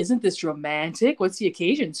like, "Isn't this romantic? What's the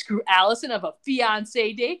occasion? Screw Allison of a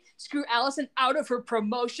fiance day. Screw Allison out of her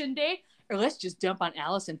promotion day. Or let's just dump on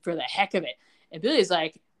Allison for the heck of it." And Billy's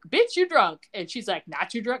like, "Bitch, you drunk." And she's like, "Not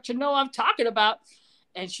too drunk to know what I'm talking about."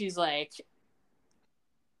 And she's like,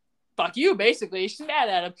 "Fuck you," basically. She's mad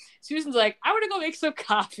at him. Susan's like, "I want to go make some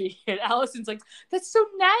coffee." And Allison's like, "That's so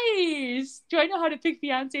nice. Do I know how to pick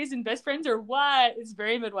fiancés and best friends or what?" It's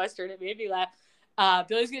very Midwestern. It made me laugh.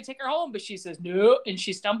 Billy's going to take her home, but she says no. And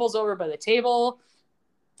she stumbles over by the table.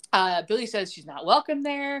 Billy says she's not welcome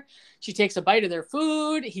there. She takes a bite of their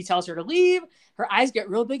food. He tells her to leave. Her eyes get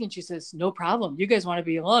real big and she says, "No problem. You guys want to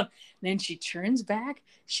be alone." And then she turns back.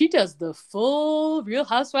 She does the full Real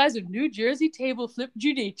Housewives of New Jersey table flip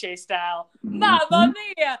Giudice style. Mamma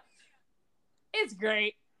mia! It's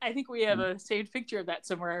great. I think we have a saved picture of that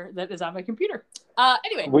somewhere that is on my computer.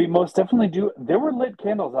 Anyway. We most definitely do. There were lit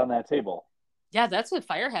candles on that table. Yeah, that's a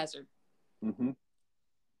fire hazard. Mm-hmm.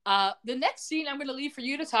 The next scene I'm going to leave for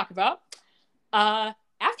you to talk about.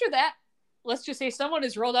 After that, let's just say someone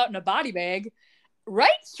is rolled out in a body bag right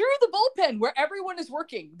through the bullpen where everyone is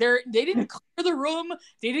working. They didn't clear the room.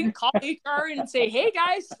 They didn't call HR and say, "Hey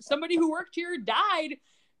guys, somebody who worked here died."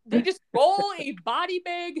 They just roll a body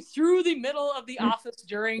bag through the middle of the office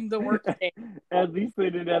during the workday. At least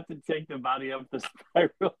they didn't have to take the body up the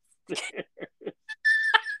spiral stairs.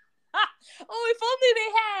 Oh, if only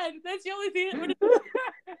they had. That's the only thing that would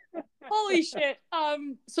have... Holy shit.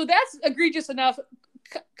 So that's egregious enough.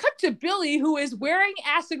 Cut to Billy, who is wearing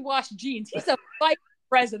acid wash jeans. He's a vice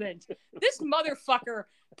president. This motherfucker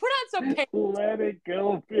put on some pants. Let it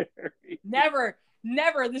go, Barry. Never.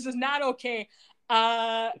 This is not okay.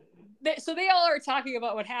 So they all are talking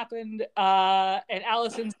about what happened, and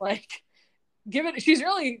Allison's like, she's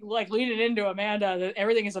really like leaning into Amanda that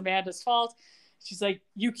everything is Amanda's fault. She's like,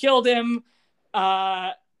 "You killed him."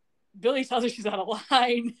 Billy tells her she's out of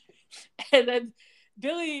line, and then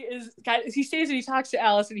Billy he stays and he talks to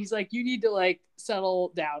Allison. He's like, "You need to like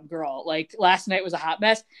settle down, girl. Like last night was a hot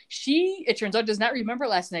mess." It turns out, does not remember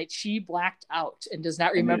last night. She blacked out and does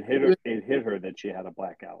not remember. It hit her that she had a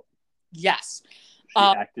blackout. Yes. She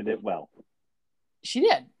acted it well. She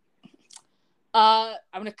did. I'm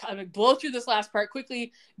gonna blow through this last part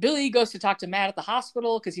quickly. Billy goes to talk to Matt at the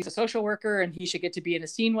hospital because he's a social worker and he should get to be in a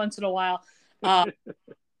scene once in a while.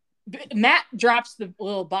 Matt drops the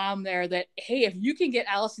little bomb there that, hey, if you can get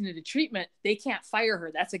Allison into treatment, they can't fire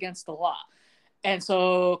her. That's against the law. And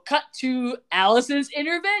so cut to Allison's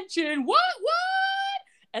intervention. What?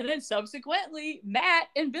 And then subsequently, Matt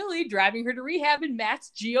and Billy driving her to rehab in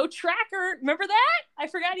Matt's Geo Tracker. Remember that? I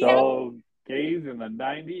forgot he had gays in the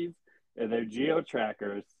 90s and their Geo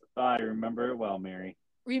Trackers. I remember it well, Mary.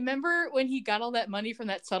 Remember when he got all that money from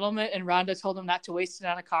that settlement and Rhonda told him not to waste it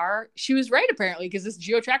on a car? She was right, apparently, because this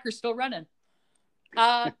Geo Tracker's still running.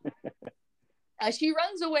 She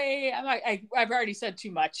runs away. I've already said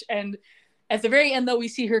too much. And at the very end, though, we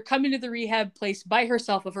see her come into the rehab place by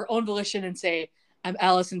herself of her own volition and say, "I'm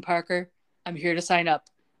Allison Parker. I'm here to sign up.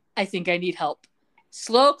 I think I need help."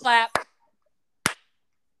 Slow clap.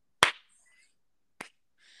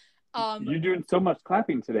 You're doing so much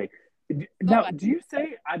clapping today. Now, do you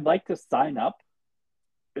say I'd like to sign up?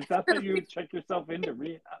 Is that how you would check yourself into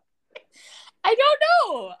rehab? I don't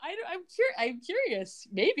know. I'm curious.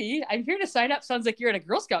 Maybe. I'm here to sign up sounds like you're at a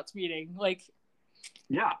Girl Scouts meeting. Like,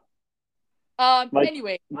 yeah.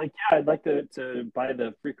 Anyway. Like, yeah, I'd like to buy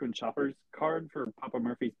the frequent shoppers card for Papa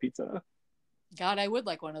Murphy's Pizza. God, I would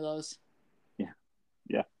like one of those.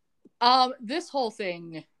 Yeah. This whole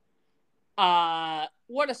thing,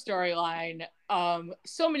 what a storyline.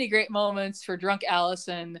 So many great moments for drunk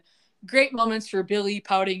Allison. Great moments for Billy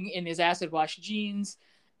pouting in his acid wash jeans.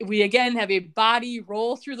 We again have a body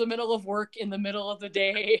roll through the middle of work in the middle of the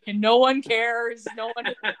day, and no one cares. No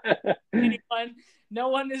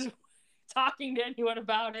one is talking to anyone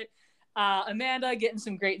about it. Amanda getting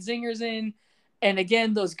some great zingers in, and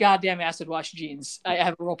again, those goddamn acid wash jeans. I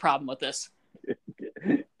have a real problem with this.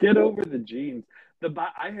 Get over the jeans.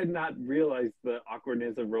 I had not realized the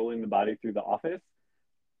awkwardness of rolling the body through the office.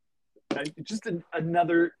 Just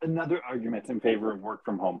another argument in favor of work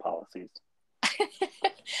from home policies.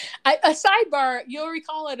 A sidebar, you'll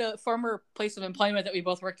recall at a former place of employment that we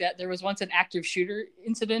both worked at, there was once an active shooter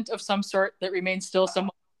incident of some sort that remains still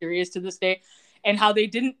somewhat mysterious to this day, and how they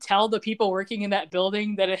didn't tell the people working in that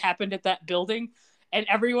building that it happened at that building, and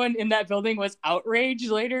everyone in that building was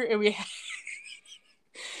outraged later, and we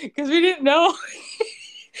because we didn't know.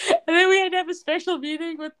 And then we had to have a special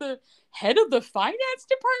meeting with the head of the finance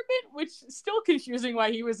department, which is still confusing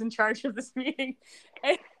why he was in charge of this meeting.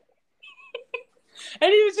 And,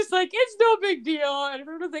 and he was just like, it's no big deal. And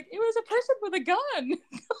everyone was like, it was a person with a gun.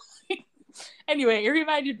 Anyway, it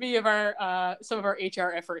reminded me of our some of our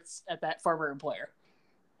HR efforts at that former employer.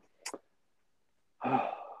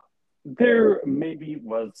 There maybe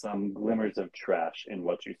was some glimmers of trash in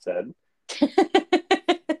what you said.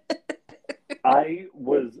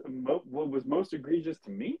 What was most egregious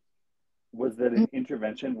to me was that an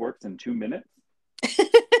intervention works in 2 minutes.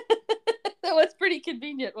 That was pretty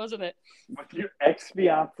convenient, wasn't it? With your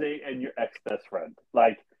ex-fiance and your ex-best friend.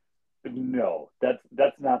 Like, no,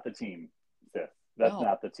 that's not the team, sis. That's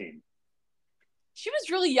not the team. She was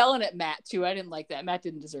really yelling at Matt, too. I didn't like that. Matt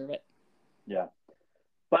didn't deserve it. Yeah.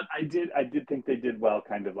 But I did think they did well,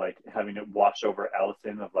 kind of like having it wash over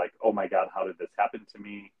Allison of like, oh my God, how did this happen to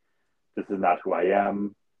me? This is not who I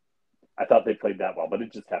am. I thought they played that well, but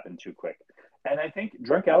it just happened too quick. And I think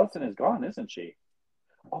drunk Allison is gone, isn't she?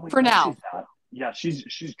 Oh, for now. She's not. Yeah,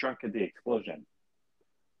 she's drunk at the explosion.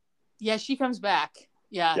 Yeah, she comes back.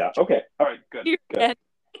 Yeah. Yeah. Okay. All right. Good. Good.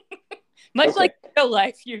 Much like real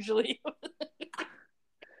life, usually.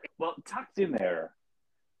 Well, tucked in there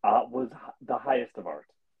was the highest of art.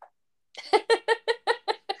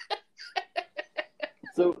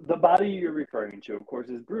 So the body you're referring to, of course,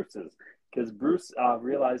 is Bruce's, because Bruce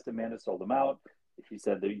realized Amanda sold him out. He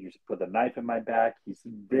said that you put a knife in my back. He's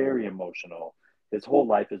very emotional. His whole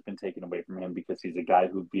life has been taken away from him because he's a guy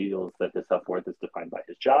who feels that his self-worth is defined by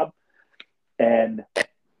his job. And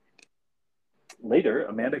later,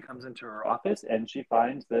 Amanda comes into her office and she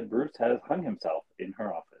finds that Bruce has hung himself in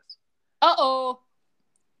her office. Uh-oh.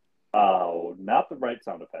 Oh, not the right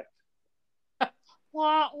sound effect.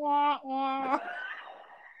 Wah, wah, wah.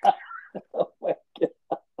 Oh my God.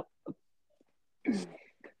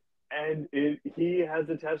 And he has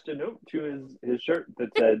attached a note to his shirt that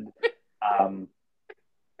said,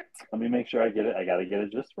 let me make sure I get it. I got to get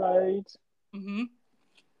it just right. Mm-hmm.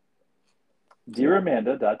 Dear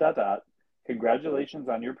Amanda, ... Congratulations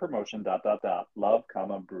on your promotion, ... Love,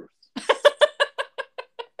 Bruce.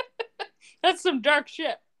 That's some dark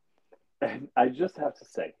shit. And I just have to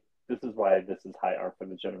say, this is why this is high art for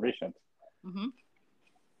the generations. Mm-hmm.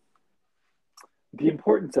 The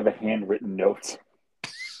importance of a handwritten note.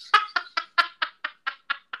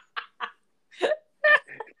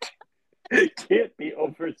 It can't be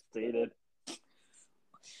overstated.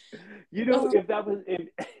 You know, if that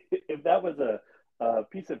was a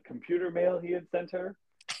piece of computer mail he had sent her,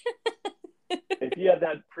 if he had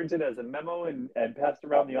that printed as a memo and passed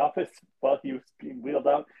around the office while he was being wheeled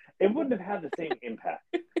out, it wouldn't have had the same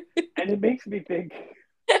impact. And it makes me think,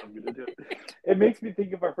 I'm gonna do it. It makes me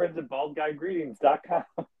think of our friends at baldguygreetings.com,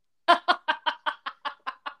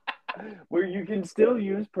 where you can still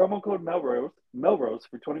use promo code Melrose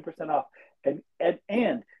for 20% off.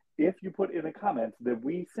 And if you put in the comments that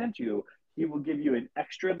we sent you, he will give you an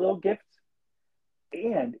extra little gift,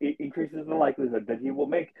 and it increases the likelihood that he will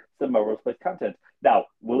make some Melrose Place content. Now,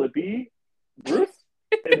 will it be Bruce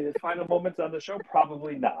in his final moments on the show?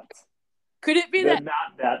 Probably not. Could it be They're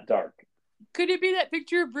not that dark. Could it be that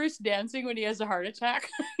picture of Bruce dancing when he has a heart attack?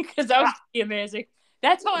 Because that was pretty amazing.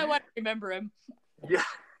 That's how I want to remember him. Yeah,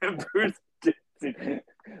 Bruce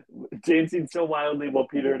dancing so wildly while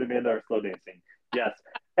Peter and Amanda are slow dancing. Yes,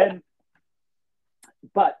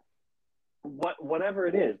 but whatever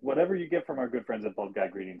it is, whatever you get from our good friends at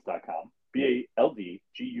baldguygreetings.com,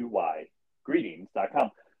 BALDGUY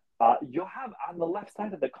greetings.com, you'll have on the left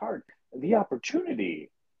side of the card the opportunity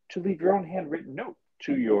to leave your own handwritten note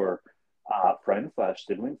to your friend /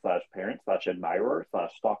 sibling / parent / admirer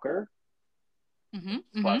 / stalker /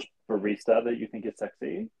 barista that you think is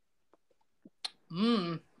sexy.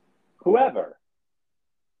 Whoever.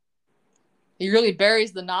 He really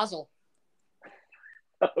buries the nozzle.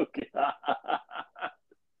 Okay.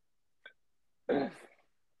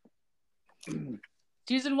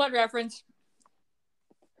 Season 1 reference.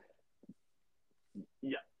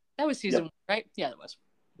 Yeah. That was season 1, right? Yeah, that was.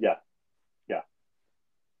 Yeah.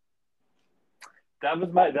 That was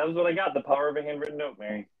what I got. The power of a handwritten note,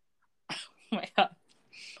 Mary. Oh my God.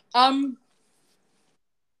 I'm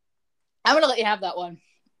gonna let you have that one.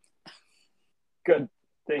 Good.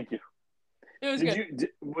 Thank you. It was good.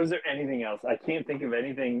 Was there anything else? I can't think of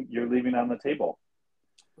anything you're leaving on the table.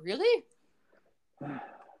 Really?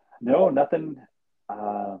 No, nothing.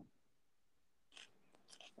 I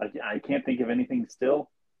can't think of anything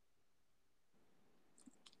still.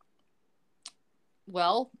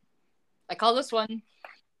 Well, I call this one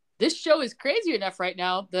This show is crazy enough right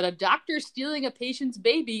now that a doctor stealing a patient's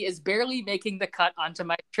baby is barely making the cut onto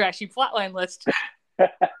my trashy plotline list.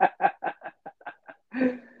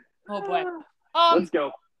 Oh boy. Let's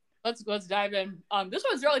go. Let's dive in. This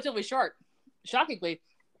one's relatively short, shockingly.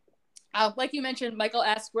 Like you mentioned, Michael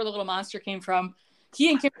asks where the little monster came from.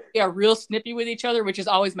 He and Kimberly are real snippy with each other, which is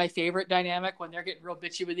always my favorite dynamic when they're getting real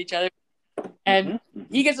bitchy with each other. And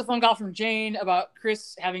he gets a phone call from Jane about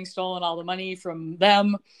Chris having stolen all the money from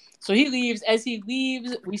them. So he leaves. As he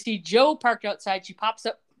leaves, we see Jo parked outside. She pops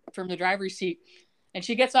up from the driver's seat and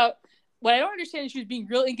she gets out. What I don't understand is she was being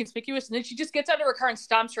real inconspicuous, and then she just gets out of her car and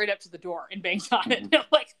stomps right up to the door and bangs on it.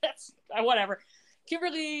 Like, that's whatever.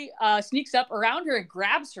 Kimberly sneaks up around her and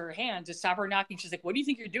grabs her hand to stop her knocking. She's like, what do you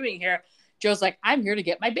think you're doing here? Jo's like, I'm here to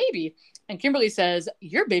get my baby. And Kimberly says,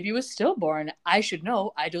 your baby was stillborn. I should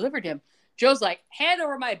know. I delivered him. Jo's like, hand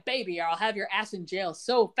over my baby or I'll have your ass in jail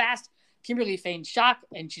so fast. Kimberly feigns shock,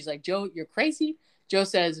 and she's like, Jo, you're crazy. Jo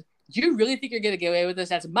says, you really think you're going to get away with this?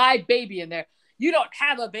 That's my baby in there. You don't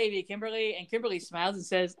have a baby, Kimberly. And Kimberly smiles and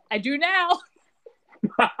says, I do now.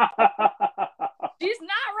 She's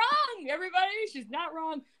not wrong, everybody. She's not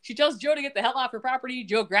wrong. She tells Jo to get the hell off her property.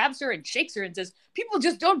 Jo grabs her and shakes her and says, people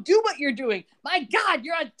just don't do what you're doing. My God,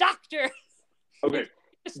 you're a doctor. Okay.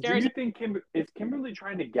 Do you think is Kimberly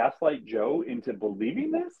trying to gaslight Jo into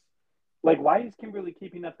believing this? Like, why is Kimberly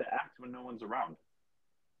keeping up the act when no one's around?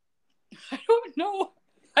 I don't know.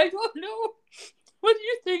 What do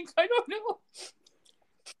you think? I don't know.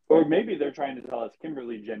 Or maybe they're trying to tell us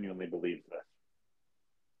Kimberly genuinely believes this.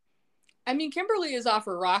 I mean, Kimberly is off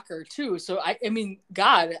her rocker, too. So, I mean,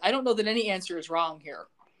 God, I don't know that any answer is wrong here.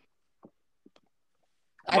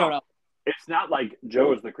 I don't know. It's not like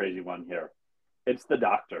Jo is the crazy one here. It's the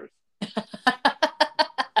doctors.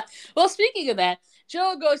 Well, speaking of that,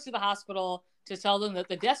 Jo goes to the hospital to tell them that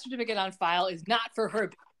the death certificate on file is not for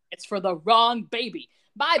her. It's for the wrong baby.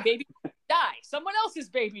 My baby died. Someone else's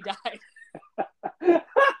baby died. The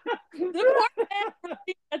poor man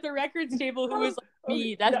at the records table who was like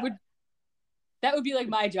me, that would be like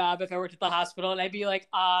my job if I worked at the hospital, and I'd be like,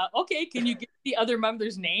 okay, can you give the other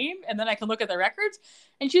mother's name? And then I can look at the records.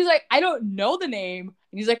 And she's like, I don't know the name.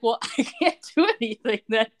 And he's like, well, I can't do anything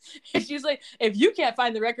then. And she's like, if you can't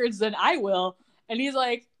find the records, then I will. And he's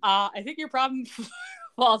like, I think your problem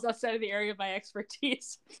falls outside of the area of my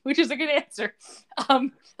expertise, which is a good answer.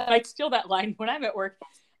 I steal that line when I'm at work.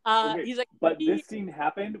 Okay, he's like, but this scene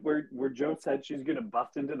happened where Jo said she's going to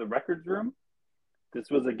bust into the records room. This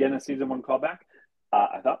was, again, a season 1 callback.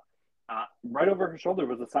 I thought right over her shoulder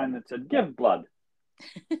was a sign that said, give blood.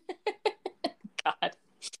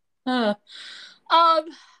 God.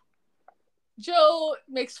 Jo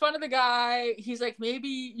makes fun of the guy. He's like, maybe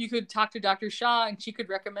you could talk to Dr. Shaw and she could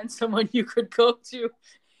recommend someone you could go to.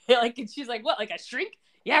 Like, and she's like, what, like a shrink?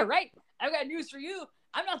 Yeah, right. I've got news for you.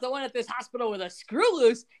 I'm not the one at this hospital with a screw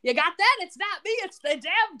loose. You got that? It's not me. It's the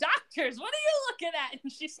damn doctors. What are you looking at?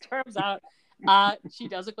 And she storms out. She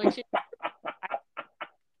does look like she...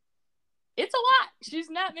 It's a lot.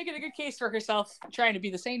 She's not making a good case for herself, trying to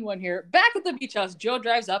be the sane one here. Back at the beach house, Jo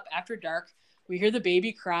drives up after dark. We hear the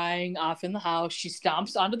baby crying off in the house. She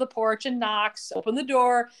stomps onto the porch and knocks. Open the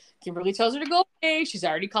door. Kimberly tells her to go away. She's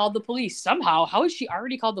already called the police. Somehow, how has she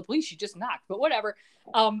already called the police? She just knocked, but whatever.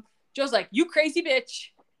 Jo's like, you crazy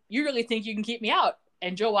bitch. You really think you can keep me out?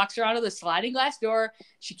 And Jo walks around to the sliding glass door.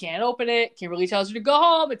 She can't open it. Kimberly tells her to go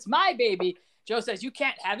home. It's my baby. Jo says, you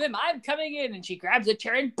can't have him. I'm coming in. And she grabs a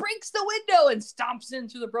chair and breaks the window and stomps in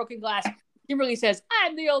through the broken glass. Kimberly says,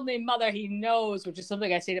 I'm the only mother he knows, which is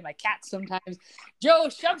something I say to my cats sometimes. Jo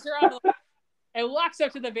shoves her out of the way and walks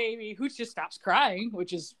up to the baby, who just stops crying,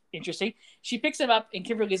 which is interesting. She picks him up, and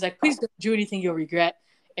Kimberly's like, please don't do anything you'll regret.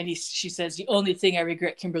 And she says, the only thing I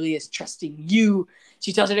regret, Kimberly, is trusting you.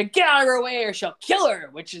 She tells her to get out of her way or she'll kill her,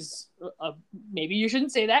 which is maybe you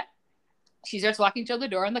shouldn't say that. She starts walking to the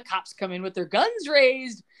door, and the cops come in with their guns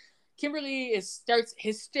raised. Kimberly starts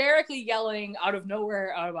hysterically yelling out of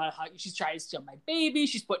nowhere about how she's trying to steal my baby.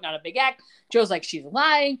 She's putting on a big act. Jo's like, she's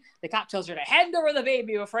lying. The cop tells her to hand over the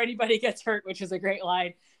baby before anybody gets hurt, which is a great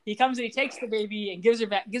line. He comes and he takes the baby and gives him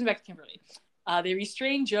back to Kimberly. They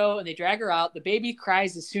restrain Jo and they drag her out. The baby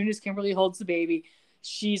cries as soon as Kimberly holds the baby.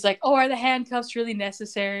 She's like, oh, are the handcuffs really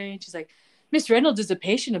necessary? And she's like, Miss Reynolds is a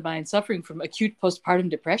patient of mine suffering from acute postpartum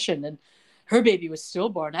depression, and her baby was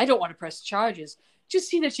stillborn. I don't want to press charges. Just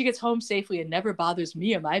see that she gets home safely and never bothers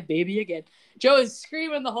me or my baby again. Jo is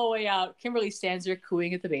screaming the whole way out. Kimberly stands there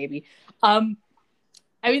cooing at the baby. I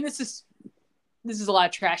mean, this is a lot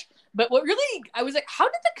of trash. But what really, I was like, how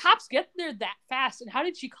did the cops get there that fast? And how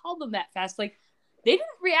did she call them that fast? Like, they didn't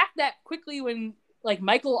react that quickly when like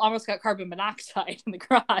Michael almost got carbon monoxide in the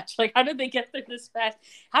garage. Like, how did they get there this fast?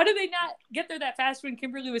 How did they not get there that fast when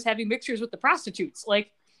Kimberly was having mixtures with the prostitutes?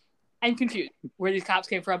 Like, I'm confused where these cops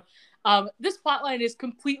came from. This plotline is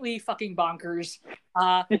completely fucking bonkers.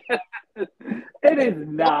 It is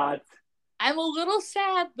not. I'm a little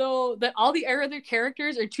sad, though, that all the other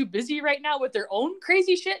characters are too busy right now with their own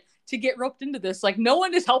crazy shit to get roped into this. Like, no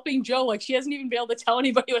one is helping Jo. Like, she hasn't even been able to tell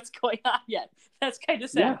anybody what's going on yet. That's kind of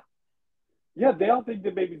sad. Yeah, they all think the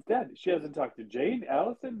baby's dead. She hasn't talked to Jane,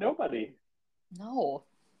 Allison, nobody. No.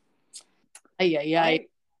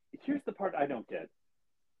 Here's the part I don't get.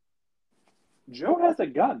 Jo has a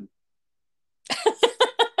gun.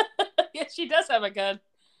 Yes, she does have a gun.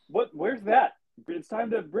 Where's that? It's time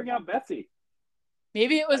to bring out Bessie.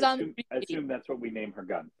 Maybe it was I assume that's what we name her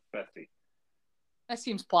gun, Bessie. That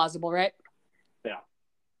seems plausible, right? Yeah.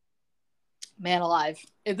 Man alive.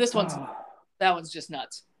 That one's just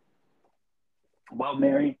nuts. Well,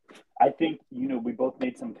 Mary, I think, we both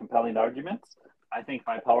made some compelling arguments. I think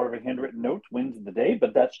my power of a handwritten note wins the day,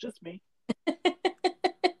 but that's just me.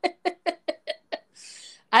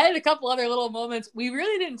 I had a couple other little moments. We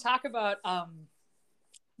really didn't talk about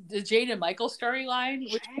the Jane and Michael storyline.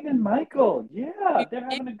 Jane and Michael, yeah, they're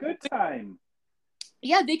having a good time.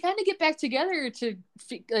 Yeah, they kind of get back together to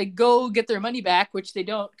go get their money back, which they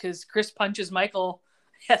don't because Chris punches Michael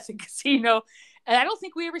at the casino. And I don't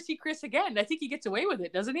think we ever see Chris again. I think he gets away with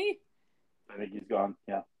it, doesn't he? I think he's gone,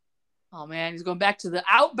 yeah. Oh, man, he's going back to the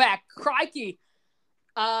Outback. Crikey.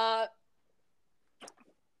 So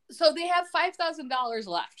they have $5,000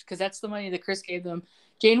 left because that's the money that Chris gave them.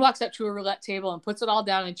 Jane walks up to a roulette table and puts it all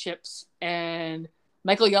down in chips. And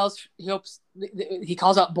Michael yells, he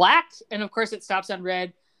calls out black. And of course it stops on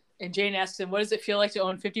red. And Jane asks him, what does it feel like to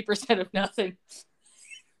own 50% of nothing?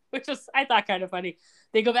 Which was, I thought, kind of funny.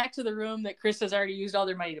 They go back to the room that Chris has already used all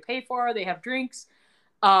their money to pay for. They have drinks.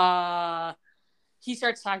 He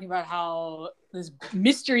starts talking about how this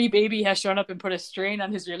mystery baby has shown up and put a strain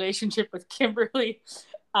on his relationship with Kimberly.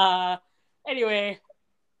 Anyway,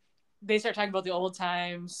 they start talking about the old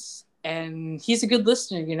times, and he's a good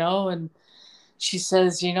listener, and she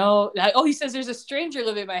says, he says there's a stranger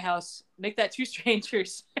living in my house. Make that 2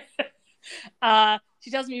 strangers. She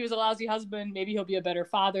tells me he was a lousy husband. Maybe he'll be a better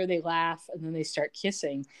father. They laugh, and then they start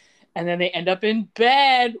kissing, and then they end up in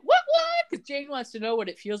bed. What? Because Jane wants to know what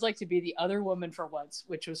it feels like to be the other woman for once,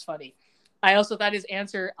 which was funny. I also thought his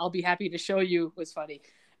answer, I'll be happy to show you, was funny.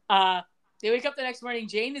 They wake up the next morning.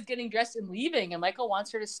 Jane is getting dressed and leaving, and Michael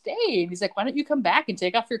wants her to stay. And he's like, why don't you come back and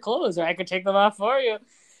take off your clothes, or I could take them off for you.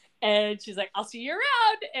 And she's like, I'll see you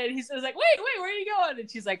around. And he says, like, wait, where are you going? And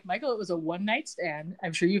she's like, Michael, it was a one-night stand.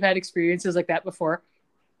 I'm sure you've had experiences like that before.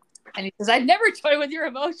 And he says, I'd never toy with your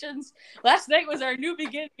emotions. Last night was our new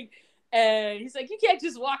beginning. And he's like, you can't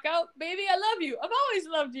just walk out, baby. I love you. I've always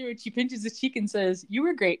loved you. And she pinches his cheek and says, you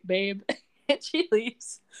were great, babe. And she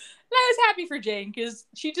leaves. And I was happy for Jane because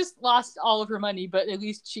she just lost all of her money, but at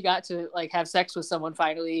least she got to have sex with someone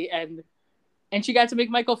finally, and she got to make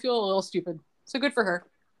Michael feel a little stupid. So good for her.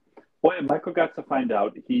 Well, Michael got to find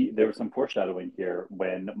out there was some foreshadowing here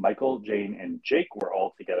when Michael, Jane, and Jake were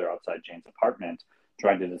all together outside Jane's apartment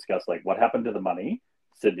trying to discuss what happened to the money,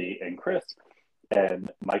 Sydney and Chris.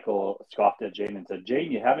 And Michael scoffed at Jane and said,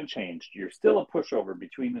 Jane, you haven't changed. You're still a pushover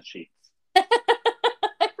between the sheets.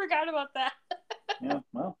 I forgot about that. Yeah,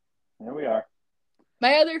 well, there we are.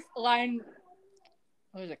 My other line,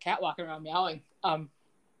 there's a cat walking around meowing.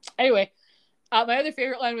 Anyway, my other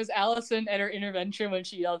favorite line was Allison at her intervention when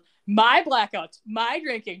she yelled, my blackouts, my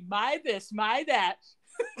drinking, my this, my that.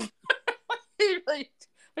 I think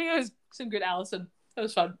it was some good Allison. That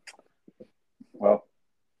was fun. Well,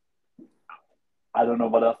 I don't know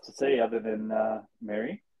what else to say other than,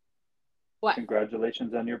 Mary. What?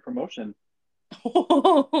 Congratulations on your promotion.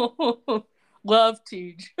 Love,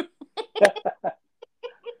 Tej.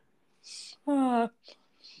 Oh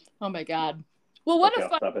my God. Well, what a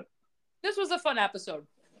fun. This was a fun episode.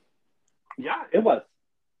 Yeah, it was.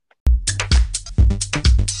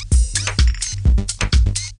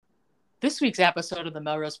 This week's episode of the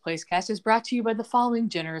Melrose Placecast is brought to you by the following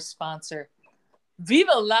generous sponsor.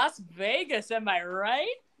 Viva Las Vegas, am I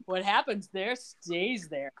right? What happens there stays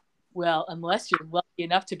there. Well, unless you're lucky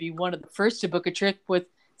enough to be one of the first to book a trip with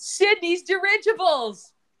Sydney's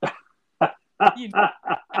Dirigibles. Yeah,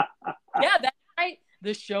 that's right.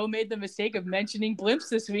 The show made the mistake of mentioning blimps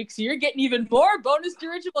this week, so you're getting even more bonus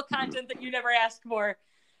dirigible content that you never asked for.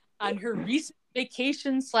 On her recent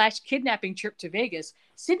vacation/kidnapping trip to Vegas,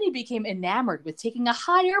 Sydney became enamored with taking a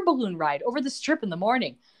hot air balloon ride over the strip in the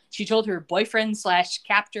morning. She told her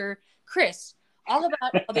boyfriend/captor, Chris, all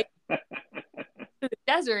about how they to the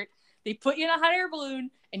desert They put you in a hot air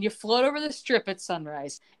balloon and you float over the strip at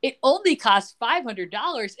sunrise. It only costs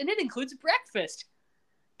 $500 and it includes breakfast.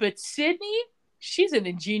 But Sydney, she's an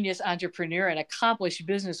ingenious entrepreneur and accomplished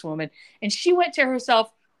businesswoman. And she went to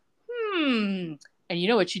herself, and you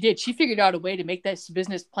know what she did? She figured out a way to make this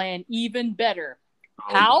business plan even better.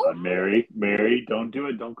 How? God, Mary, don't do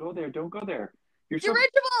it. Don't go there. Don't go there. Dirigibles!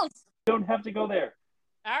 You don't have to go there.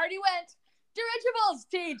 I already went. Dirigibles,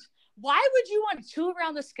 Tage. Why would you want to tool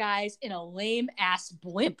around the skies in a lame-ass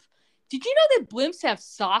blimp? Did you know that blimps have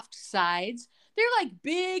soft sides? They're like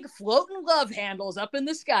big floating love handles up in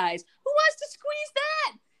the skies. Who wants to squeeze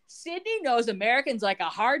that? Sydney knows Americans like a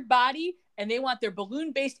hard body, and they want their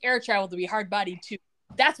balloon-based air travel to be hard-bodied too.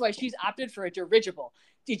 That's why she's opted for a dirigible.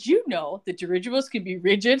 Did you know that dirigibles can be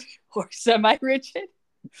rigid or semi-rigid?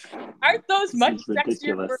 Aren't those much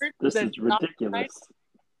sexier words? This is ridiculous.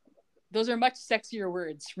 Those are much sexier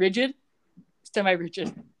words. Rigid,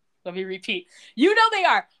 semi-rigid. Let me repeat. You know they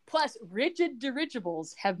are. Plus, rigid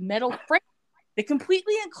dirigibles have metal frames that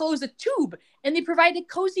completely enclose a tube, and they provide a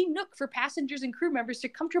cozy nook for passengers and crew members to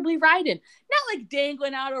comfortably ride in. Not like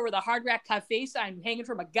dangling out over the Hard Rock Cafe sign hanging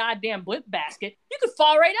from a goddamn blimp basket. You could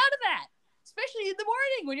fall right out of that, especially in the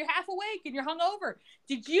morning when you're half awake and you're hungover.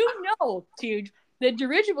 Did you know, Tude, that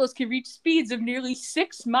dirigibles can reach speeds of nearly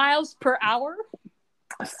 6 miles per hour?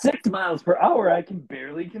 6 miles per hour? I can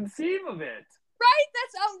barely conceive of it. Right?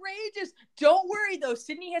 That's outrageous. Don't worry, though.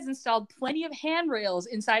 Sydney has installed plenty of handrails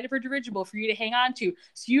inside of her dirigible for you to hang on to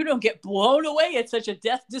so you don't get blown away at such a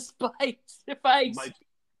death device.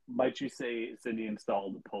 Might you say Sydney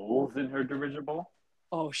installed poles in her dirigible?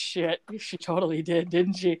 Oh, shit. She totally did,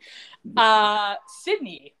 didn't she?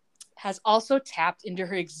 Sydney has also tapped into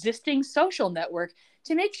her existing social network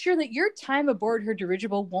to make sure that your time aboard her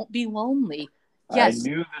dirigible won't be lonely. Yes. I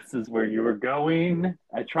knew this is where you were going.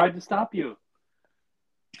 I tried to stop you.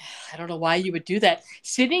 I don't know why you would do that.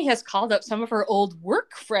 Sydney has called up some of her old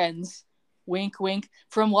work friends, wink, wink,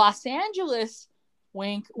 from Los Angeles,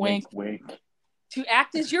 wink, wink, wink, wink, to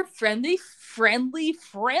act as your friendly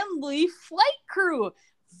flight crew.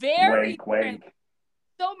 Very wink, wink.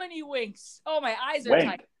 So many winks. Oh, my eyes are wink.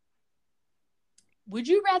 tight. Would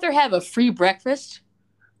you rather have a free breakfast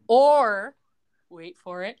or, wait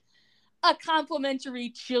for it, a complimentary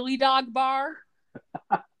chili dog bar?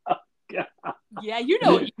 Yeah, you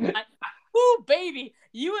know what you want. Ooh, baby,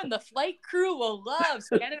 you and the flight crew will love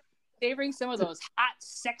savoring some of those hot,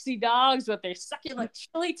 sexy dogs with their succulent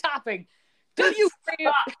chili topping. Do you?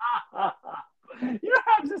 You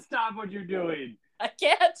have to stop what you're doing. I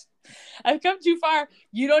can't. I've come too far.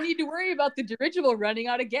 You don't need to worry about the dirigible running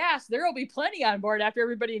out of gas. There will be plenty on board after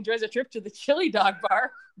everybody enjoys a trip to the chili dog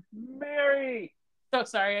bar. Mary! So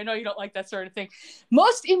sorry. I know you don't like that sort of thing.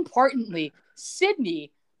 Most importantly,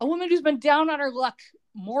 Sydney, a woman who's been down on her luck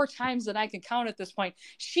more times than I can count at this point,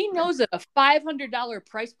 she knows that a $500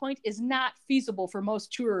 price point is not feasible for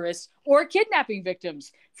most tourists or kidnapping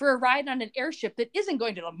victims for a ride on an airship that isn't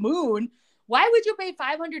going to the moon. Why would you pay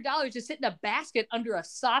 $500 to sit in a basket under a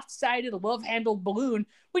soft-sided, love-handled balloon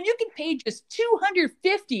when you can pay just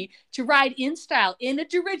 $250 to ride in style in a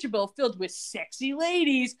dirigible filled with sexy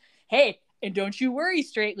ladies? Hey, and don't you worry,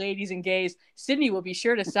 straight ladies and gays. Sydney will be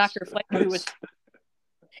sure to stock her flight crew with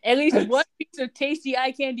at least one piece of tasty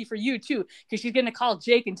eye candy for you, too, because she's going to call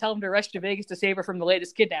Jake and tell him to rush to Vegas to save her from the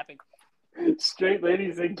latest kidnapping. Straight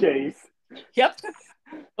ladies and gays. Yep.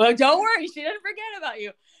 Well, don't worry. She doesn't forget about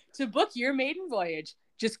you. To book your maiden voyage,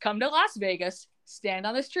 just come to Las Vegas, stand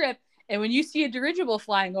on the strip, and when you see a dirigible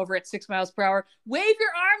flying over at 6 miles per hour, wave your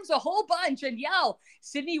arms a whole bunch and yell.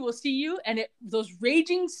 Sydney will see you, and at those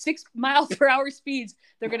raging 6 mile per hour speeds,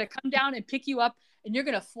 they're going to come down and pick you up, and you're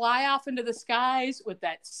going to fly off into the skies with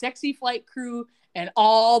that sexy flight crew and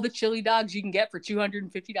all the chili dogs you can get for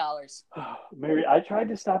 $250. Mary, I tried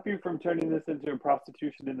to stop you from turning this into a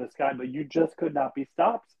prostitution in the sky, but you just could not be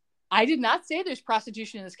stopped. I did not say there's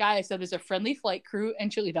prostitution in the sky. I said there's a friendly flight crew and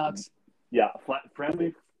chili dogs. Yeah,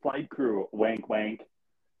 friendly flight crew. Wank, wank.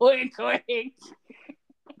 Wink, wink.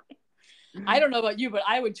 I don't know about you, but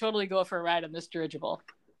I would totally go for a ride on this dirigible.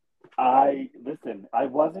 I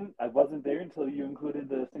wasn't there until you included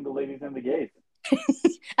the single ladies and the gays.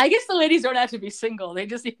 I guess the ladies don't have to be single. They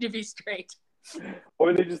just need to be straight.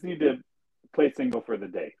 Or they just need to play single for the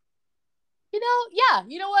day. You know, yeah.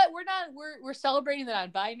 You know what? We're celebrating the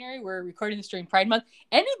non-binary. We're recording this during Pride Month.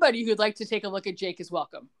 Anybody who'd like to take a look at Jake is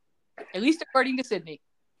welcome. At least according to Sydney.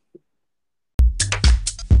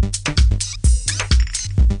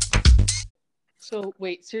 So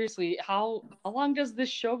wait, seriously, how long does this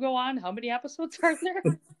show go on? How many episodes are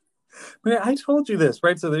there? But I told you this,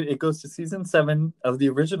 right? So it goes to season 7 of the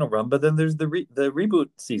original run, but then there's the reboot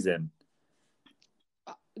season.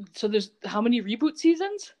 So there's how many reboot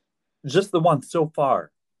seasons? Just the one so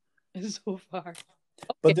far. So far.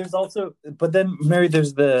 But there's also, but then Mary,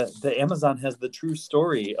 there's the Amazon has the true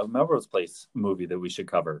story of Melrose Place movie that we should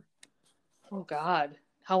cover. Oh God,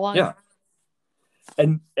 how long? Yeah,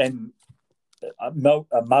 and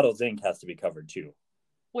Models Inc. has to be covered too.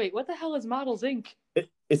 Wait, what the hell is Models Inc?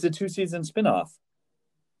 It's a 2-season spinoff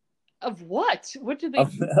Of what? What did they?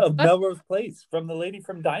 of Melrose Place. From the lady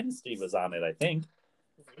from Dynasty was on it, I think.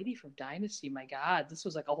 The lady from Dynasty. My God, this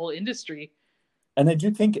was like a whole industry. And I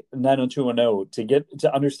do think 90210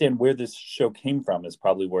 to understand where this show came from is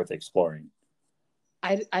probably worth exploring.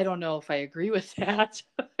 I don't know if I agree with that.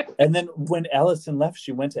 And then when Allison left,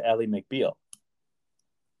 she went to Ally McBeal.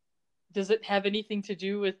 Does it have anything to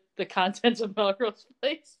do with the contents of Melrose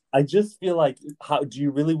Place? I just feel like, how do you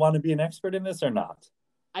really want to be an expert in this or not?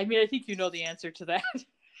 I mean, I think you know the answer to that.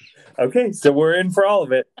 Okay, so we're in for all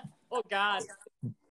of it. Oh God.